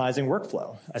optimizing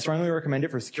workflow. I strongly recommend it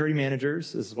for security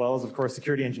managers, as well as, of course,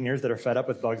 security engineers that are fed up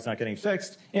with bugs not getting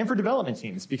fixed, and for development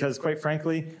teams, because, quite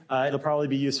frankly, it'll probably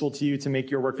be useful to you to make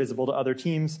your work visible to other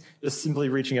teams, just simply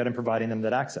reaching out and providing them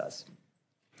that access.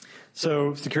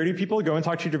 So security people, go and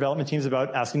talk to your development teams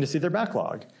about asking to see their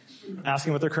backlog,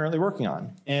 asking what they're currently working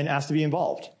on, and ask to be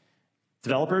involved.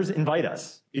 Developers, invite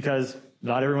us, because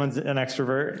not everyone's an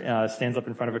extrovert, stands up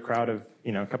in front of a crowd of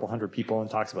a couple hundred people and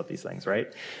talks about these things,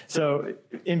 right? So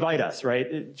invite us,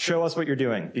 right? Show us what you're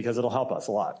doing, because it'll help us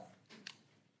a lot.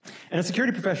 And as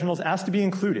security professionals, ask to be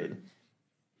included.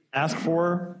 Ask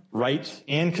for, write,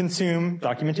 and consume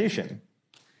documentation.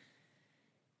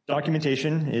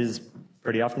 Documentation is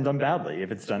pretty often done badly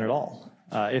if it's done at all.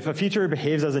 If a feature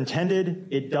behaves as intended,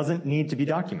 it doesn't need to be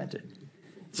documented.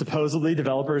 Supposedly,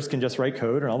 developers can just write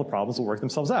code and all the problems will work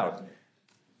themselves out.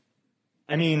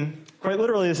 I mean, quite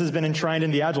literally, this has been enshrined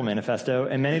in the Agile Manifesto,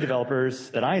 and many developers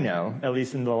that I know, at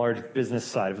least in the large business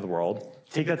side of the world,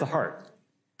 take that to heart.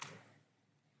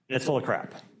 And it's full of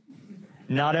crap.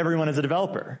 Not everyone is a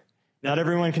developer. Not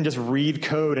everyone can just read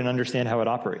code and understand how it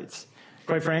operates.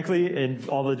 Quite frankly, in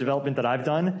all the development that I've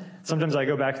done, sometimes I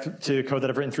go back to code that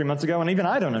I've written 3 months ago, and even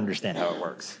I don't understand how it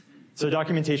works. So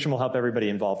documentation will help everybody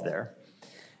involved there.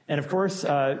 And of course,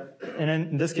 and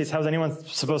in this case, how is anyone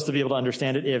supposed to be able to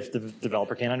understand it if the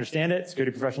developer can't understand it,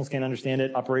 security professionals can't understand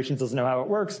it, operations doesn't know how it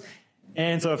works,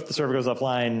 and so if the server goes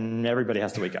offline, everybody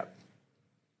has to wake up.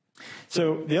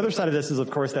 So the other side of this is, of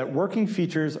course, that working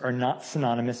features are not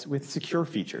synonymous with secure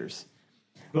features.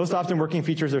 Most often, working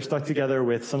features are stuck together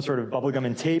with some sort of bubblegum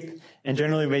and tape, and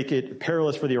generally make it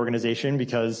perilous for the organization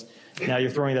because now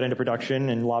you're throwing that into production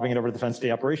and lobbing it over to the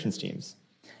defense-day operations teams.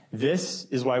 This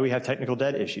is why we have technical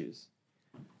debt issues.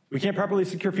 We can't properly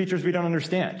secure features we don't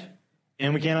understand,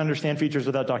 and we can't understand features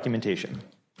without documentation.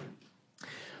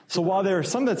 So while there are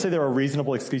some that say there are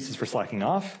reasonable excuses for slacking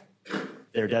off,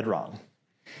 they're dead wrong.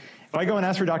 If I go and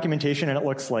ask for documentation and it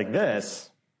looks like this,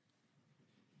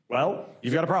 well,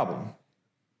 you've got a problem.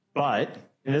 But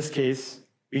in this case,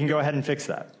 we can go ahead and fix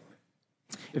that.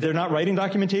 If they're not writing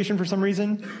documentation for some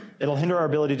reason, it'll hinder our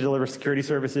ability to deliver security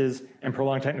services and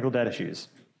prolong technical debt issues.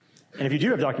 And if you do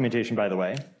have documentation, by the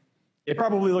way, it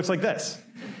probably looks like this.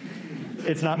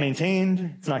 It's not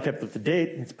maintained, it's not kept up to date,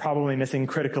 it's probably missing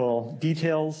critical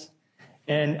details.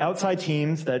 And outside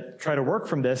teams that try to work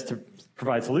from this to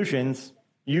provide solutions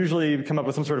usually come up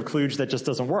with some sort of kludge that just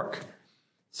doesn't work.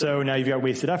 So now you've got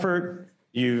wasted effort,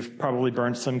 you've probably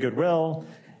burned some goodwill,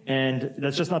 and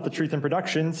that's just not the truth in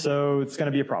production, so it's going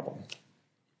to be a problem.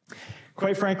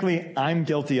 Quite frankly, I'm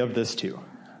guilty of this too.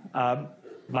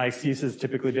 My excuse has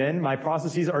typically been, my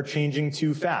processes are changing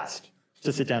too fast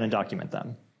to sit down and document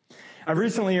them. I've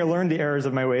recently learned the errors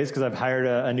of my ways because I've hired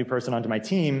a new person onto my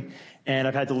team, and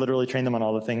I've had to literally train them on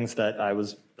all the things that I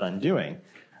was done doing.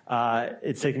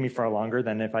 It's taken me far longer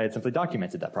than if I had simply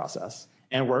documented that process.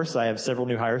 And worse, I have several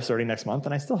new hires starting next month,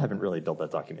 and I still haven't really built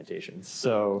that documentation.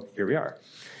 So here we are.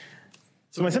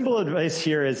 So my simple advice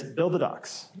here is build the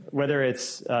docs, whether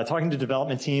it's talking to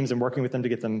development teams and working with them to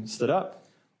get them stood up,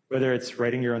 whether it's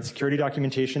writing your own security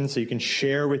documentation so you can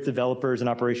share with developers and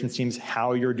operations teams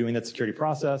how you're doing that security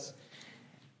process.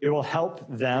 It will help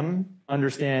them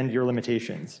understand your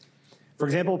limitations. For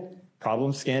example,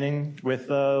 problem scanning with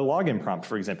a login prompt,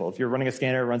 for example. If you're running a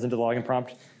scanner, it runs into the login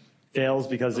prompt, fails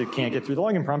because it can't get through the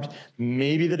login prompt,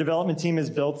 maybe the development team has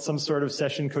built some sort of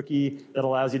session cookie that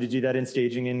allows you to do that in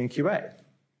staging and in QA.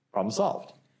 Problem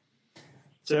solved.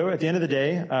 So at the end of the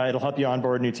day, it'll help you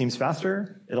onboard new teams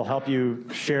faster. It'll help you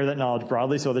share that knowledge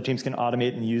broadly so other teams can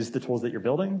automate and use the tools that you're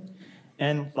building.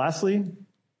 And lastly,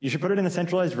 you should put it in a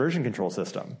centralized version control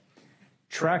system.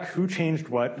 Track who changed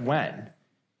what when.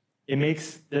 It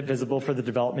makes it visible for the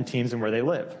development teams and where they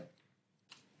live.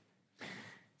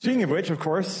 Speaking of which, of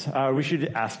course, we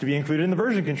should ask to be included in the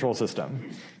version control system,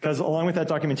 because along with that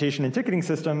documentation and ticketing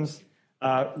systems,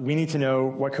 we need to know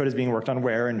what code is being worked on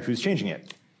where and who's changing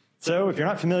it. So if you're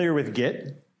not familiar with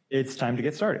Git, it's time to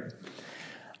get started.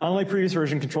 Unlike previous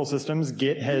version control systems,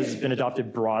 Git has been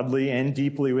adopted broadly and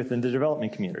deeply within the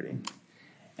development community.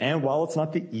 And while it's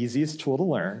not the easiest tool to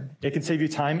learn, it can save you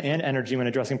time and energy when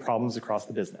addressing problems across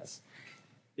the business.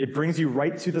 It brings you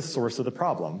right to the source of the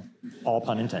problem, all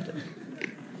pun intended.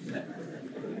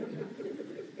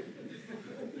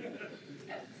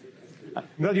 I'm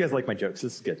glad you guys like my jokes.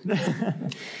 This is good.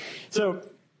 So,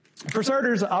 for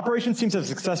starters, operations teams have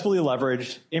successfully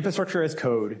leveraged infrastructure as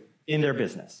code in their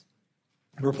business.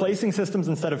 Replacing systems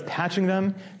instead of patching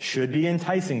them should be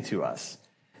enticing to us,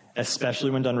 especially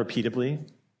when done repeatedly,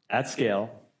 at scale,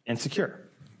 and secure.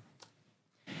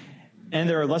 And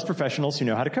there are less professionals who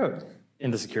know how to code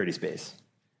in the security space.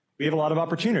 We have a lot of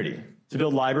opportunity to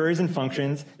build libraries and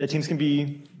functions that teams can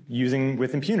be using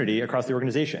with impunity across the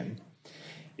organization.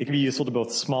 It can be useful to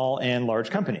both small and large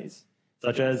companies,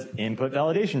 such as input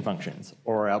validation functions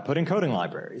or output encoding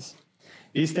libraries.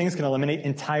 These things can eliminate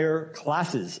entire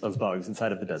classes of bugs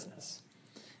inside of the business.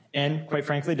 And quite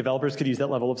frankly, developers could use that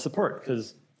level of support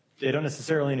because they don't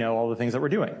necessarily know all the things that we're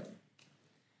doing.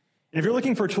 And if you're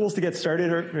looking for tools to get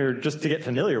started or just to get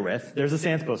familiar with, there's a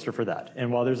SANS poster for that.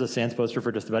 And while there's a SANS poster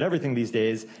for just about everything these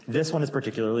days, this one is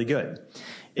particularly good.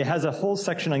 It has a whole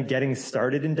section on getting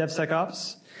started in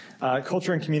DevSecOps.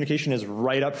 Culture and communication is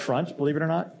right up front, believe it or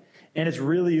not. And it's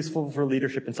really useful for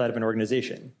leadership inside of an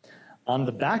organization. On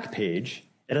the back page,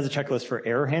 it has a checklist for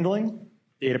error handling,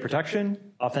 data protection,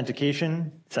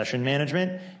 authentication, session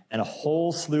management, and a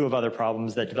whole slew of other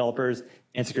problems that developers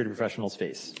and security professionals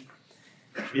face.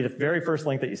 It should be the very first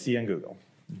link that you see on Google.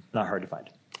 not hard to find.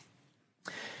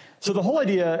 So the whole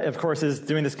idea, of course, is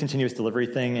doing this continuous delivery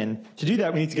thing, and to do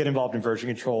that, we need to get involved in version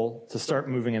control to start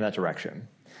moving in that direction.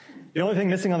 The only thing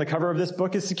missing on the cover of this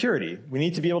book is security. We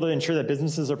need to be able to ensure that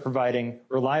businesses are providing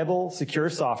reliable, secure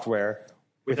software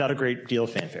without a great deal of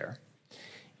fanfare.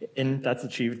 And that's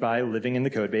achieved by living in the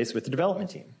code base with the development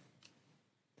team.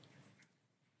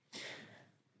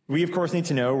 We, of course, need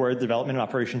to know where the development and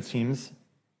operations teams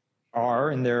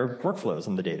are in their workflows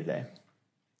on the day-to-day.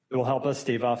 It will help us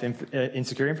stave off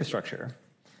insecure infrastructure,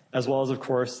 as well as, of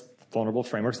course, vulnerable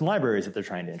frameworks and libraries that they're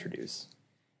trying to introduce.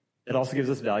 It also gives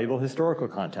us valuable historical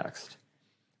context.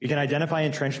 We can identify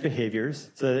entrenched behaviors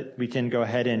so that we can go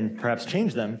ahead and perhaps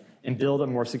change them and build a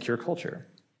more secure culture.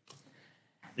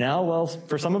 Now, well,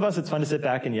 for some of us, it's fun to sit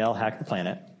back and yell, hack the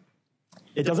planet.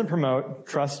 It doesn't promote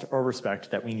trust or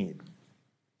respect that we need.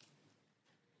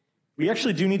 We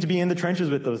actually do need to be in the trenches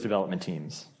with those development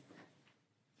teams.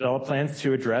 Develop plans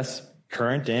to address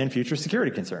current and future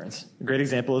security concerns. A great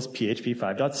example is PHP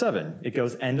 5.7. It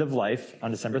goes end of life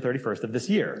on December 31st of this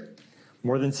year.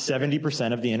 More than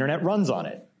 70% of the internet runs on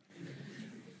it.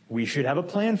 We should have a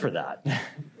plan for that.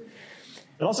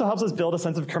 It also helps us build a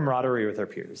sense of camaraderie with our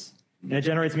peers, and it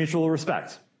generates mutual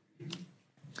respect.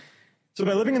 So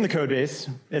by living in the code base,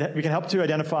 we can help to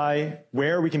identify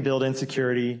where we can build in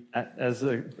security as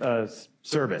a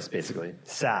service, basically,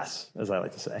 SaaS, as I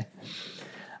like to say,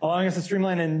 allowing us to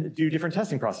streamline and do different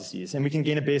testing processes, and we can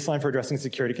gain a baseline for addressing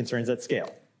security concerns at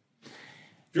scale.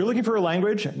 If you're looking for a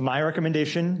language, my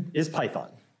recommendation is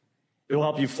Python. It will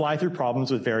help you fly through problems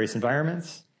with various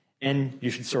environments, and you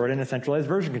should store it in a centralized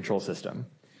version control system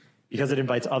because it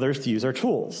invites others to use our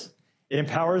tools. It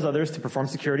empowers others to perform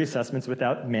security assessments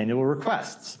without manual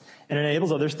requests, and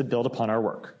enables others to build upon our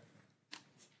work.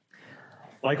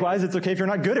 Likewise, it's okay if you're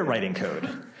not good at writing code.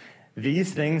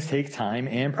 These things take time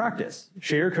and practice.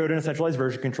 Share your code in a centralized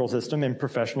version control system, and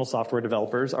professional software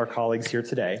developers, our colleagues here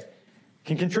today,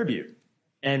 can contribute.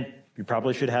 And you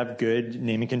probably should have good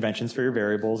naming conventions for your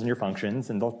variables and your functions,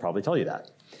 and they'll probably tell you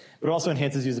that. But it also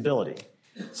enhances usability.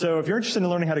 So if you're interested in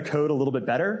learning how to code a little bit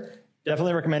better,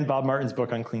 definitely recommend Bob Martin's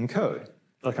book on clean code.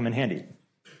 They'll come in handy.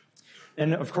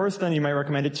 And of course, then you might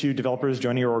recommend it to developers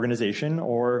joining your organization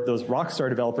or those rockstar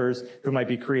developers who might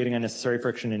be creating unnecessary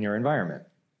friction in your environment.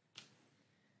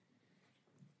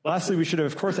 Lastly, we should,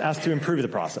 of course, ask to improve the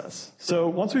process. So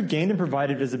once we've gained and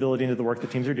provided visibility into the work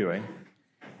that teams are doing,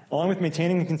 along with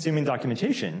maintaining and consuming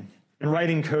documentation and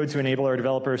writing code to enable our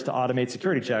developers to automate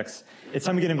security checks, it's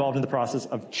time to get involved in the process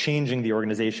of changing the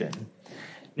organization.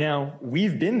 Now,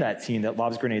 we've been that team that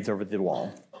lobs grenades over the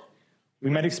wall. We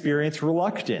might experience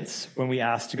reluctance when we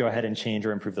ask to go ahead and change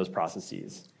or improve those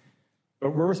processes.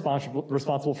 But we're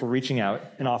responsible for reaching out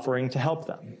and offering to help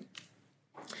them.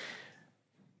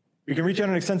 We can reach out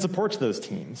and extend support to those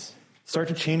teams, start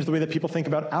to change the way that people think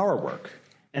about our work,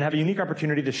 and have a unique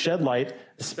opportunity to shed light,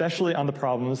 especially on the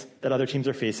problems that other teams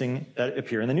are facing that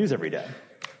appear in the news every day.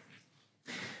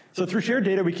 So through shared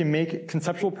data, we can make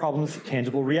conceptual problems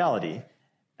tangible reality.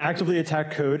 Actively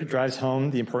attack code drives home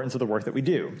the importance of the work that we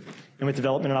do. And with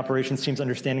development and operations teams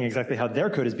understanding exactly how their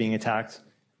code is being attacked,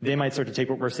 they might start to take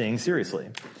what we're saying seriously.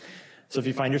 So if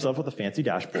you find yourself with a fancy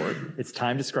dashboard, it's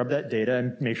time to scrub that data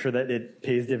and make sure that it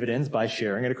pays dividends by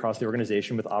sharing it across the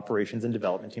organization with operations and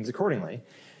development teams accordingly.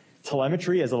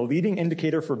 Telemetry as a leading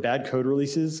indicator for bad code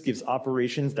releases gives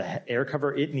operations the air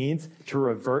cover it needs to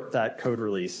revert that code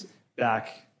release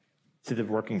back to the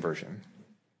working version.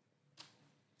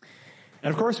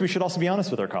 And of course, we should also be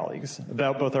honest with our colleagues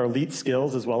about both our elite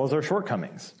skills as well as our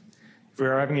shortcomings. If we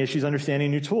are having issues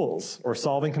understanding new tools or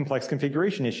solving complex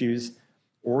configuration issues,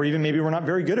 or even maybe we're not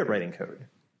very good at writing code,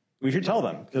 we should tell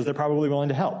them because they're probably willing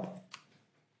to help.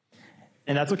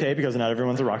 And that's okay because not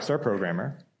everyone's a rockstar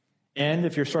programmer. And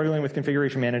if you're struggling with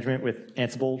configuration management with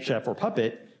Ansible, Chef, or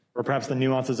Puppet, or perhaps the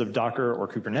nuances of Docker or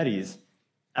Kubernetes,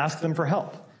 ask them for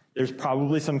help. There's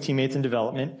probably some teammates in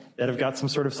development that have got some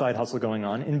sort of side hustle going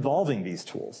on involving these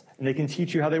tools, and they can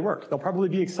teach you how they work. They'll probably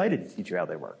be excited to teach you how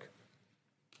they work.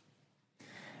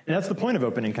 And that's the point of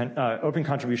open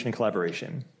contribution and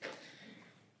collaboration.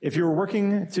 If you're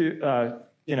working to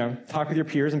talk with your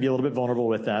peers and be a little bit vulnerable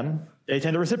with them, they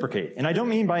tend to reciprocate. And I don't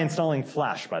mean by installing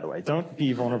Flash, by the way. Don't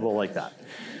be vulnerable like that.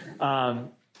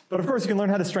 But of course, you can learn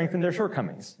how to strengthen their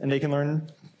shortcomings, and they can learn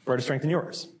where to strengthen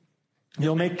yours.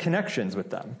 You'll make connections with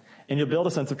them, and you'll build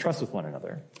a sense of trust with one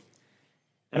another.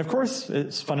 And of course,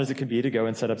 as fun as it could be to go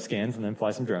and set up scans and then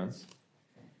fly some drones,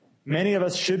 many of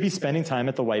us should be spending time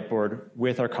at the whiteboard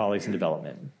with our colleagues in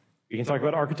development. We can talk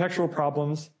about architectural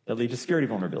problems that lead to security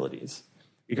vulnerabilities.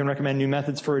 We can recommend new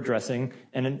methods for addressing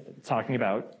and talking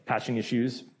about patching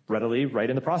issues readily right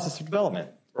in the process of development.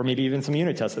 or maybe even some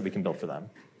unit tests that we can build for them.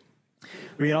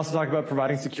 We can also talk about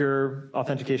providing secure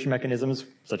authentication mechanisms,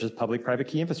 such as public-private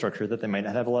key infrastructure that they might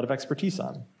not have a lot of expertise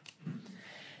on.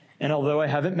 And although I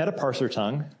haven't met a parser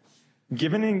tongue,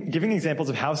 giving examples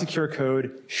of how secure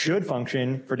code should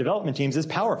function for development teams is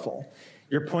powerful.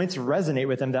 Your points resonate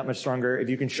with them that much stronger if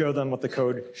you can show them what the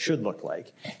code should look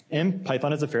like. And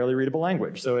Python is a fairly readable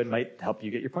language, so it might help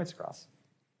you get your points across.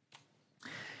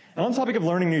 And on the topic of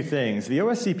learning new things, the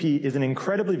OSCP is an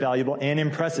incredibly valuable and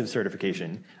impressive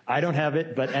certification. I don't have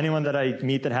it, but anyone that I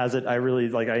meet that has it, I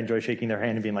enjoy shaking their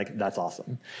hand and being like, that's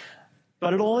awesome.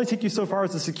 But it'll only take you so far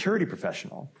as a security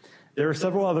professional. There are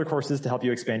several other courses to help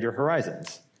you expand your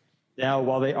horizons. Now,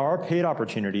 while they are paid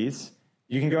opportunities,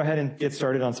 you can go ahead and get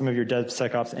started on some of your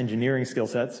DevSecOps engineering skill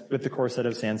sets with the core set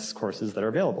of SANS courses that are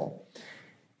available.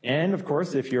 And of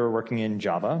course, if you're working in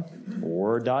Java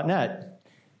or .NET,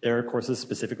 there are courses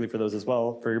specifically for those as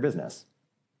well for your business.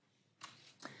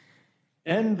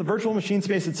 And the virtual machine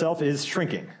space itself is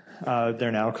shrinking.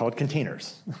 They're now called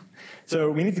containers. So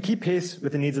we need to keep pace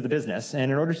with the needs of the business.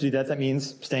 And in order to do that, that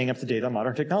means staying up to date on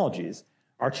modern technologies.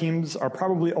 Our teams are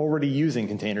probably already using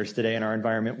containers today in our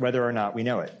environment, whether or not we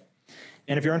know it.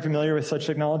 And if you're unfamiliar with such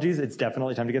technologies, it's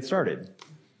definitely time to get started.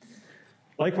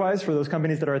 Likewise, for those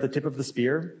companies that are at the tip of the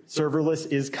spear,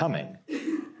 serverless is coming.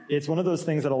 It's one of those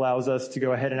things that allows us to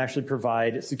go ahead and actually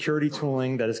provide security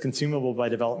tooling that is consumable by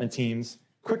development teams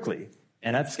quickly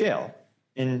and at scale.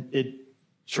 And it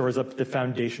shores up the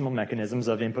foundational mechanisms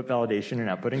of input validation and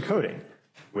output encoding,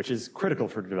 which is critical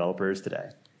for developers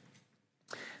today.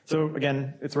 So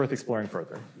again, it's worth exploring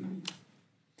further.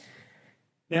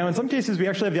 Now, in some cases, we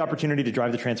actually have the opportunity to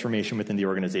drive the transformation within the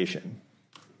organization.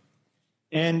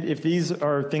 And if these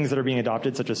are things that are being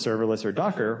adopted, such as serverless or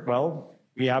Docker, well,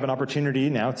 we have an opportunity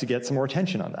now to get some more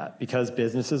attention on that because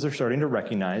businesses are starting to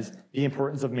recognize the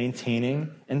importance of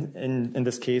maintaining, and in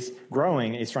this case,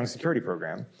 growing a strong security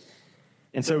program.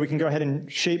 And so we can go ahead and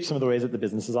shape some of the ways that the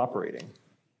business is operating.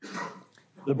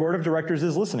 The board of directors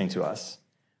is listening to us.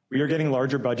 We are getting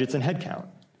larger budgets and headcount.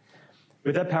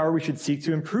 With that power, we should seek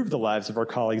to improve the lives of our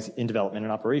colleagues in development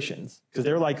and operations because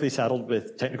they're likely saddled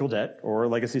with technical debt or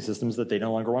legacy systems that they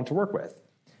no longer want to work with.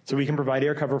 So we can provide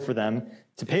air cover for them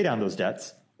to pay down those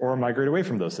debts or migrate away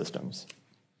from those systems.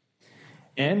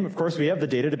 And of course, we have the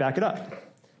data to back it up.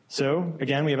 So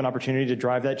again, we have an opportunity to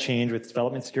drive that change with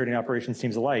development, security, and operations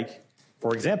teams alike.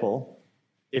 For example,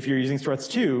 if you're using Struts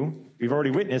 2, we've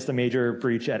already witnessed a major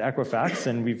breach at Equifax,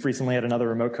 and we've recently had another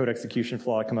remote code execution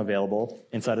flaw come available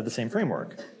inside of the same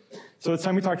framework. So it's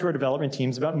time we talk to our development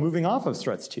teams about moving off of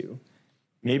Struts 2.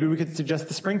 Maybe we could suggest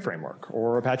the Spring framework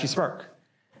or Apache Spark.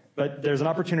 But there's an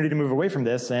opportunity to move away from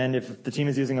this, and if the team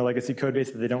is using a legacy code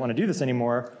base that they don't want to do this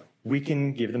anymore, we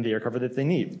can give them the air cover that they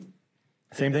need.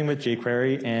 Same thing with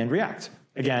jQuery and React.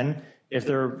 Again, if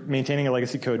they're maintaining a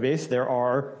legacy code base, there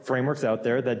are frameworks out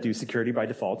there that do security by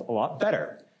default a lot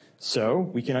better. So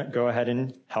we can go ahead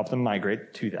and help them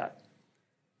migrate to that.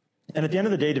 And at the end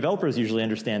of the day, developers usually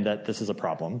understand that this is a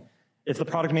problem. It's the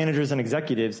product managers and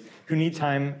executives who need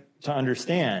time to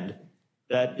understand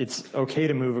that it's okay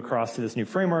to move across to this new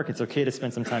framework. It's okay to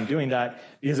spend some time doing that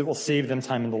because it will save them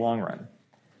time in the long run.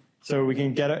 So we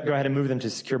can go ahead and move them to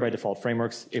secure by default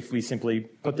frameworks if we simply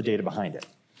put the data behind it.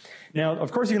 Now,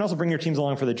 of course, you can also bring your teams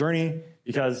along for the journey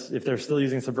because if they're still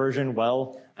using Subversion,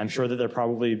 well, I'm sure that they're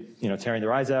probably tearing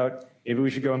their eyes out. Maybe we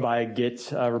should go and buy a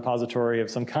Git repository of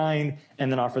some kind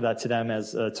and then offer that to them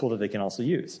as a tool that they can also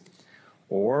use.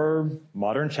 Or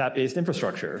modern chat-based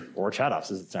infrastructure, or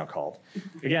ChatOps as it's now called.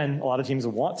 Again, a lot of teams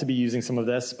want to be using some of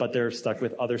this, but they're stuck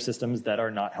with other systems that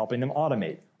are not helping them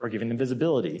automate or giving them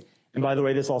visibility. And by the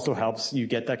way, this also helps you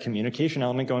get that communication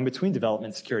element going between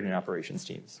development, security, and operations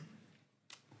teams.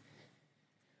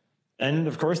 And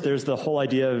of course, there's the whole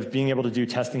idea of being able to do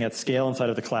testing at scale inside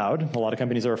of the cloud. A lot of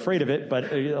companies are afraid of it, but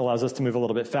it allows us to move a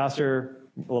little bit faster,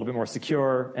 a little bit more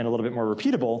secure, and a little bit more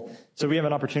repeatable. So we have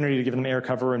an opportunity to give them air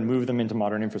cover and move them into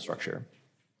modern infrastructure.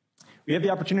 We have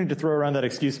the opportunity to throw around that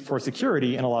excuse for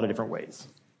security in a lot of different ways.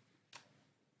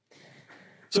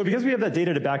 So because we have that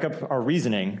data to back up our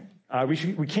reasoning,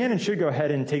 we can and should go ahead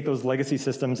and take those legacy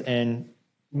systems and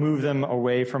move them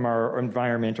away from our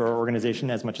environment or our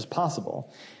organization as much as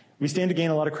possible. We stand to gain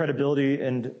a lot of credibility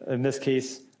and, in this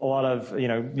case, a lot of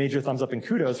major thumbs up and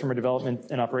kudos from our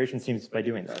development and operations teams by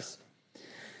doing this.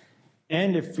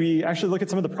 And if we actually look at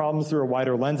some of the problems through a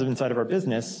wider lens inside of our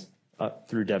business,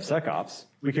 through DevSecOps,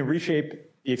 we can reshape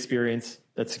the experience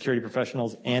that security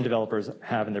professionals and developers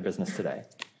have in their business today.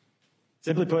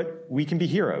 Simply put, we can be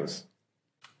heroes.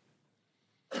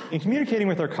 In communicating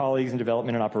with our colleagues in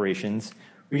development and operations,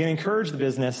 we can encourage the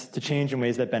business to change in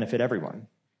ways that benefit everyone.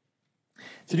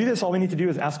 To do this, all we need to do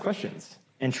is ask questions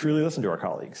and truly listen to our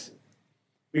colleagues.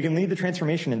 We can lead the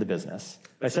transformation in the business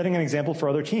by setting an example for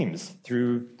other teams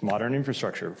through modern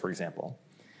infrastructure, for example.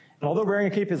 And although wearing a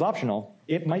cape is optional,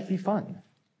 it might be fun.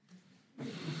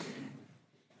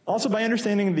 Also, by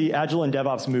understanding the Agile and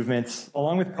DevOps movements,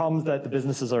 along with problems that the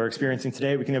businesses are experiencing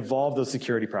today, we can evolve those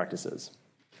security practices.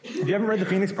 If you haven't read the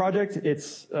Phoenix Project,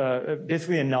 it's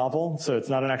basically a novel, so it's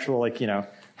not an actual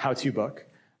how-to book,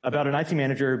 about an IT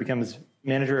manager who becomes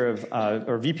manager of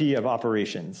or VP of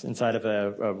operations inside of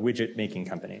a widget-making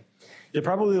company. You'll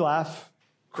probably laugh,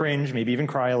 cringe, maybe even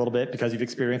cry a little bit because you've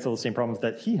experienced all the same problems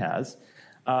that he has.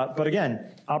 But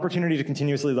again, opportunity to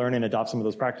continuously learn and adopt some of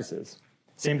those practices.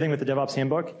 Same thing with the DevOps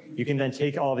Handbook. You can then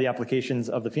take all of the applications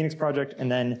of the Phoenix Project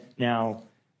and then now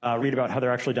read about how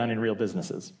they're actually done in real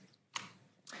businesses.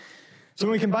 So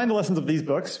when we combine the lessons of these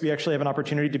books, we actually have an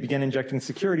opportunity to begin injecting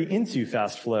security into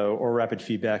fast flow or rapid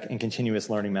feedback and continuous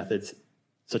learning methods,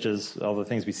 such as all the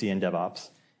things we see in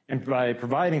DevOps. And by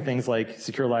providing things like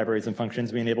secure libraries and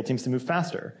functions, we enable teams to move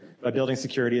faster by building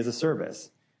security as a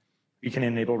service. We can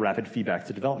enable rapid feedback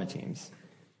to development teams.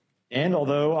 And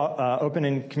although open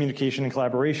in communication and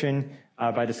collaboration,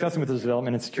 by discussing with those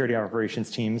development and security operations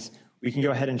teams, we can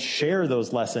go ahead and share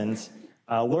those lessons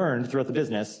learned throughout the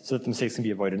business so that the mistakes can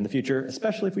be avoided in the future,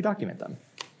 especially if we document them.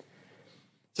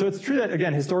 So it's true that,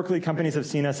 again, historically companies have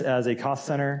seen us as a cost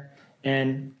center,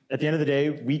 and at the end of the day,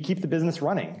 we keep the business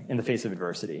running in the face of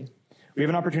adversity. We have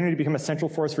an opportunity to become a central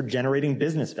force for generating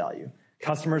business value.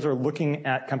 Customers are looking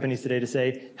at companies today to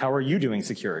say, how are you doing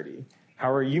security?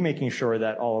 How are you making sure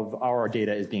that all of our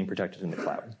data is being protected in the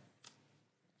cloud?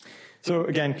 So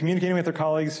again, communicating with our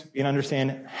colleagues, we can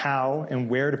understand how and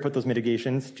where to put those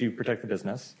mitigations to protect the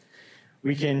business.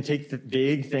 We can take the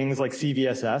big things like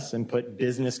CVSS and put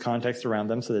business context around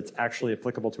them so that it's actually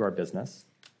applicable to our business.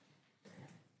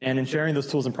 And in sharing those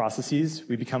tools and processes,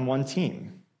 we become one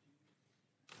team.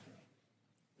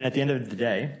 And at the end of the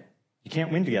day, you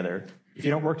can't win together if you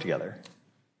don't work together.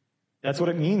 That's what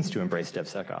it means to embrace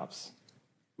DevSecOps.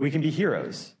 We can be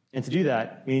heroes, and to do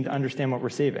that, we need to understand what we're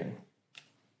saving.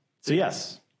 So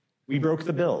yes, we broke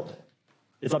the build.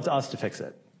 It's up to us to fix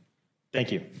it.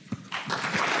 Thank you.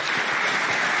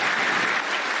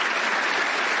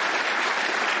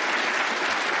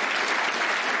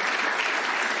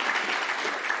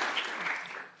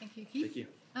 Thank you, Keith. Thank you.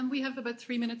 We have about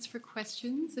 3 minutes for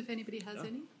questions, if anybody has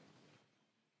any.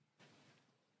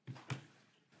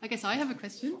 I guess I have a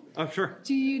question. Oh, sure.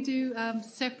 Do you do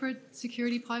separate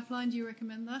security pipeline? Do you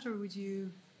recommend that, or would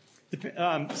you?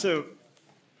 Yeah,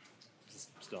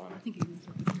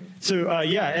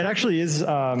 it actually is,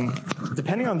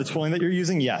 depending on the tooling that you're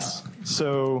using, yes.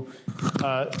 So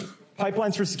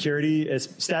pipelines for security is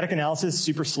static analysis,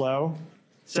 super slow.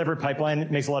 Separate pipeline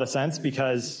makes a lot of sense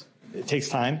because it takes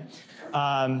time.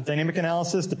 Dynamic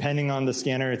analysis, depending on the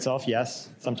scanner itself, yes,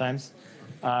 sometimes.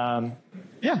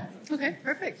 Yeah. Okay,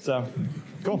 perfect. So,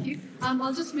 cool. Thank you.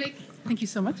 Thank you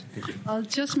so much. I'll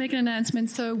just make an announcement.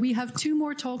 So we have 2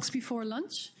 more talks before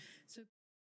lunch.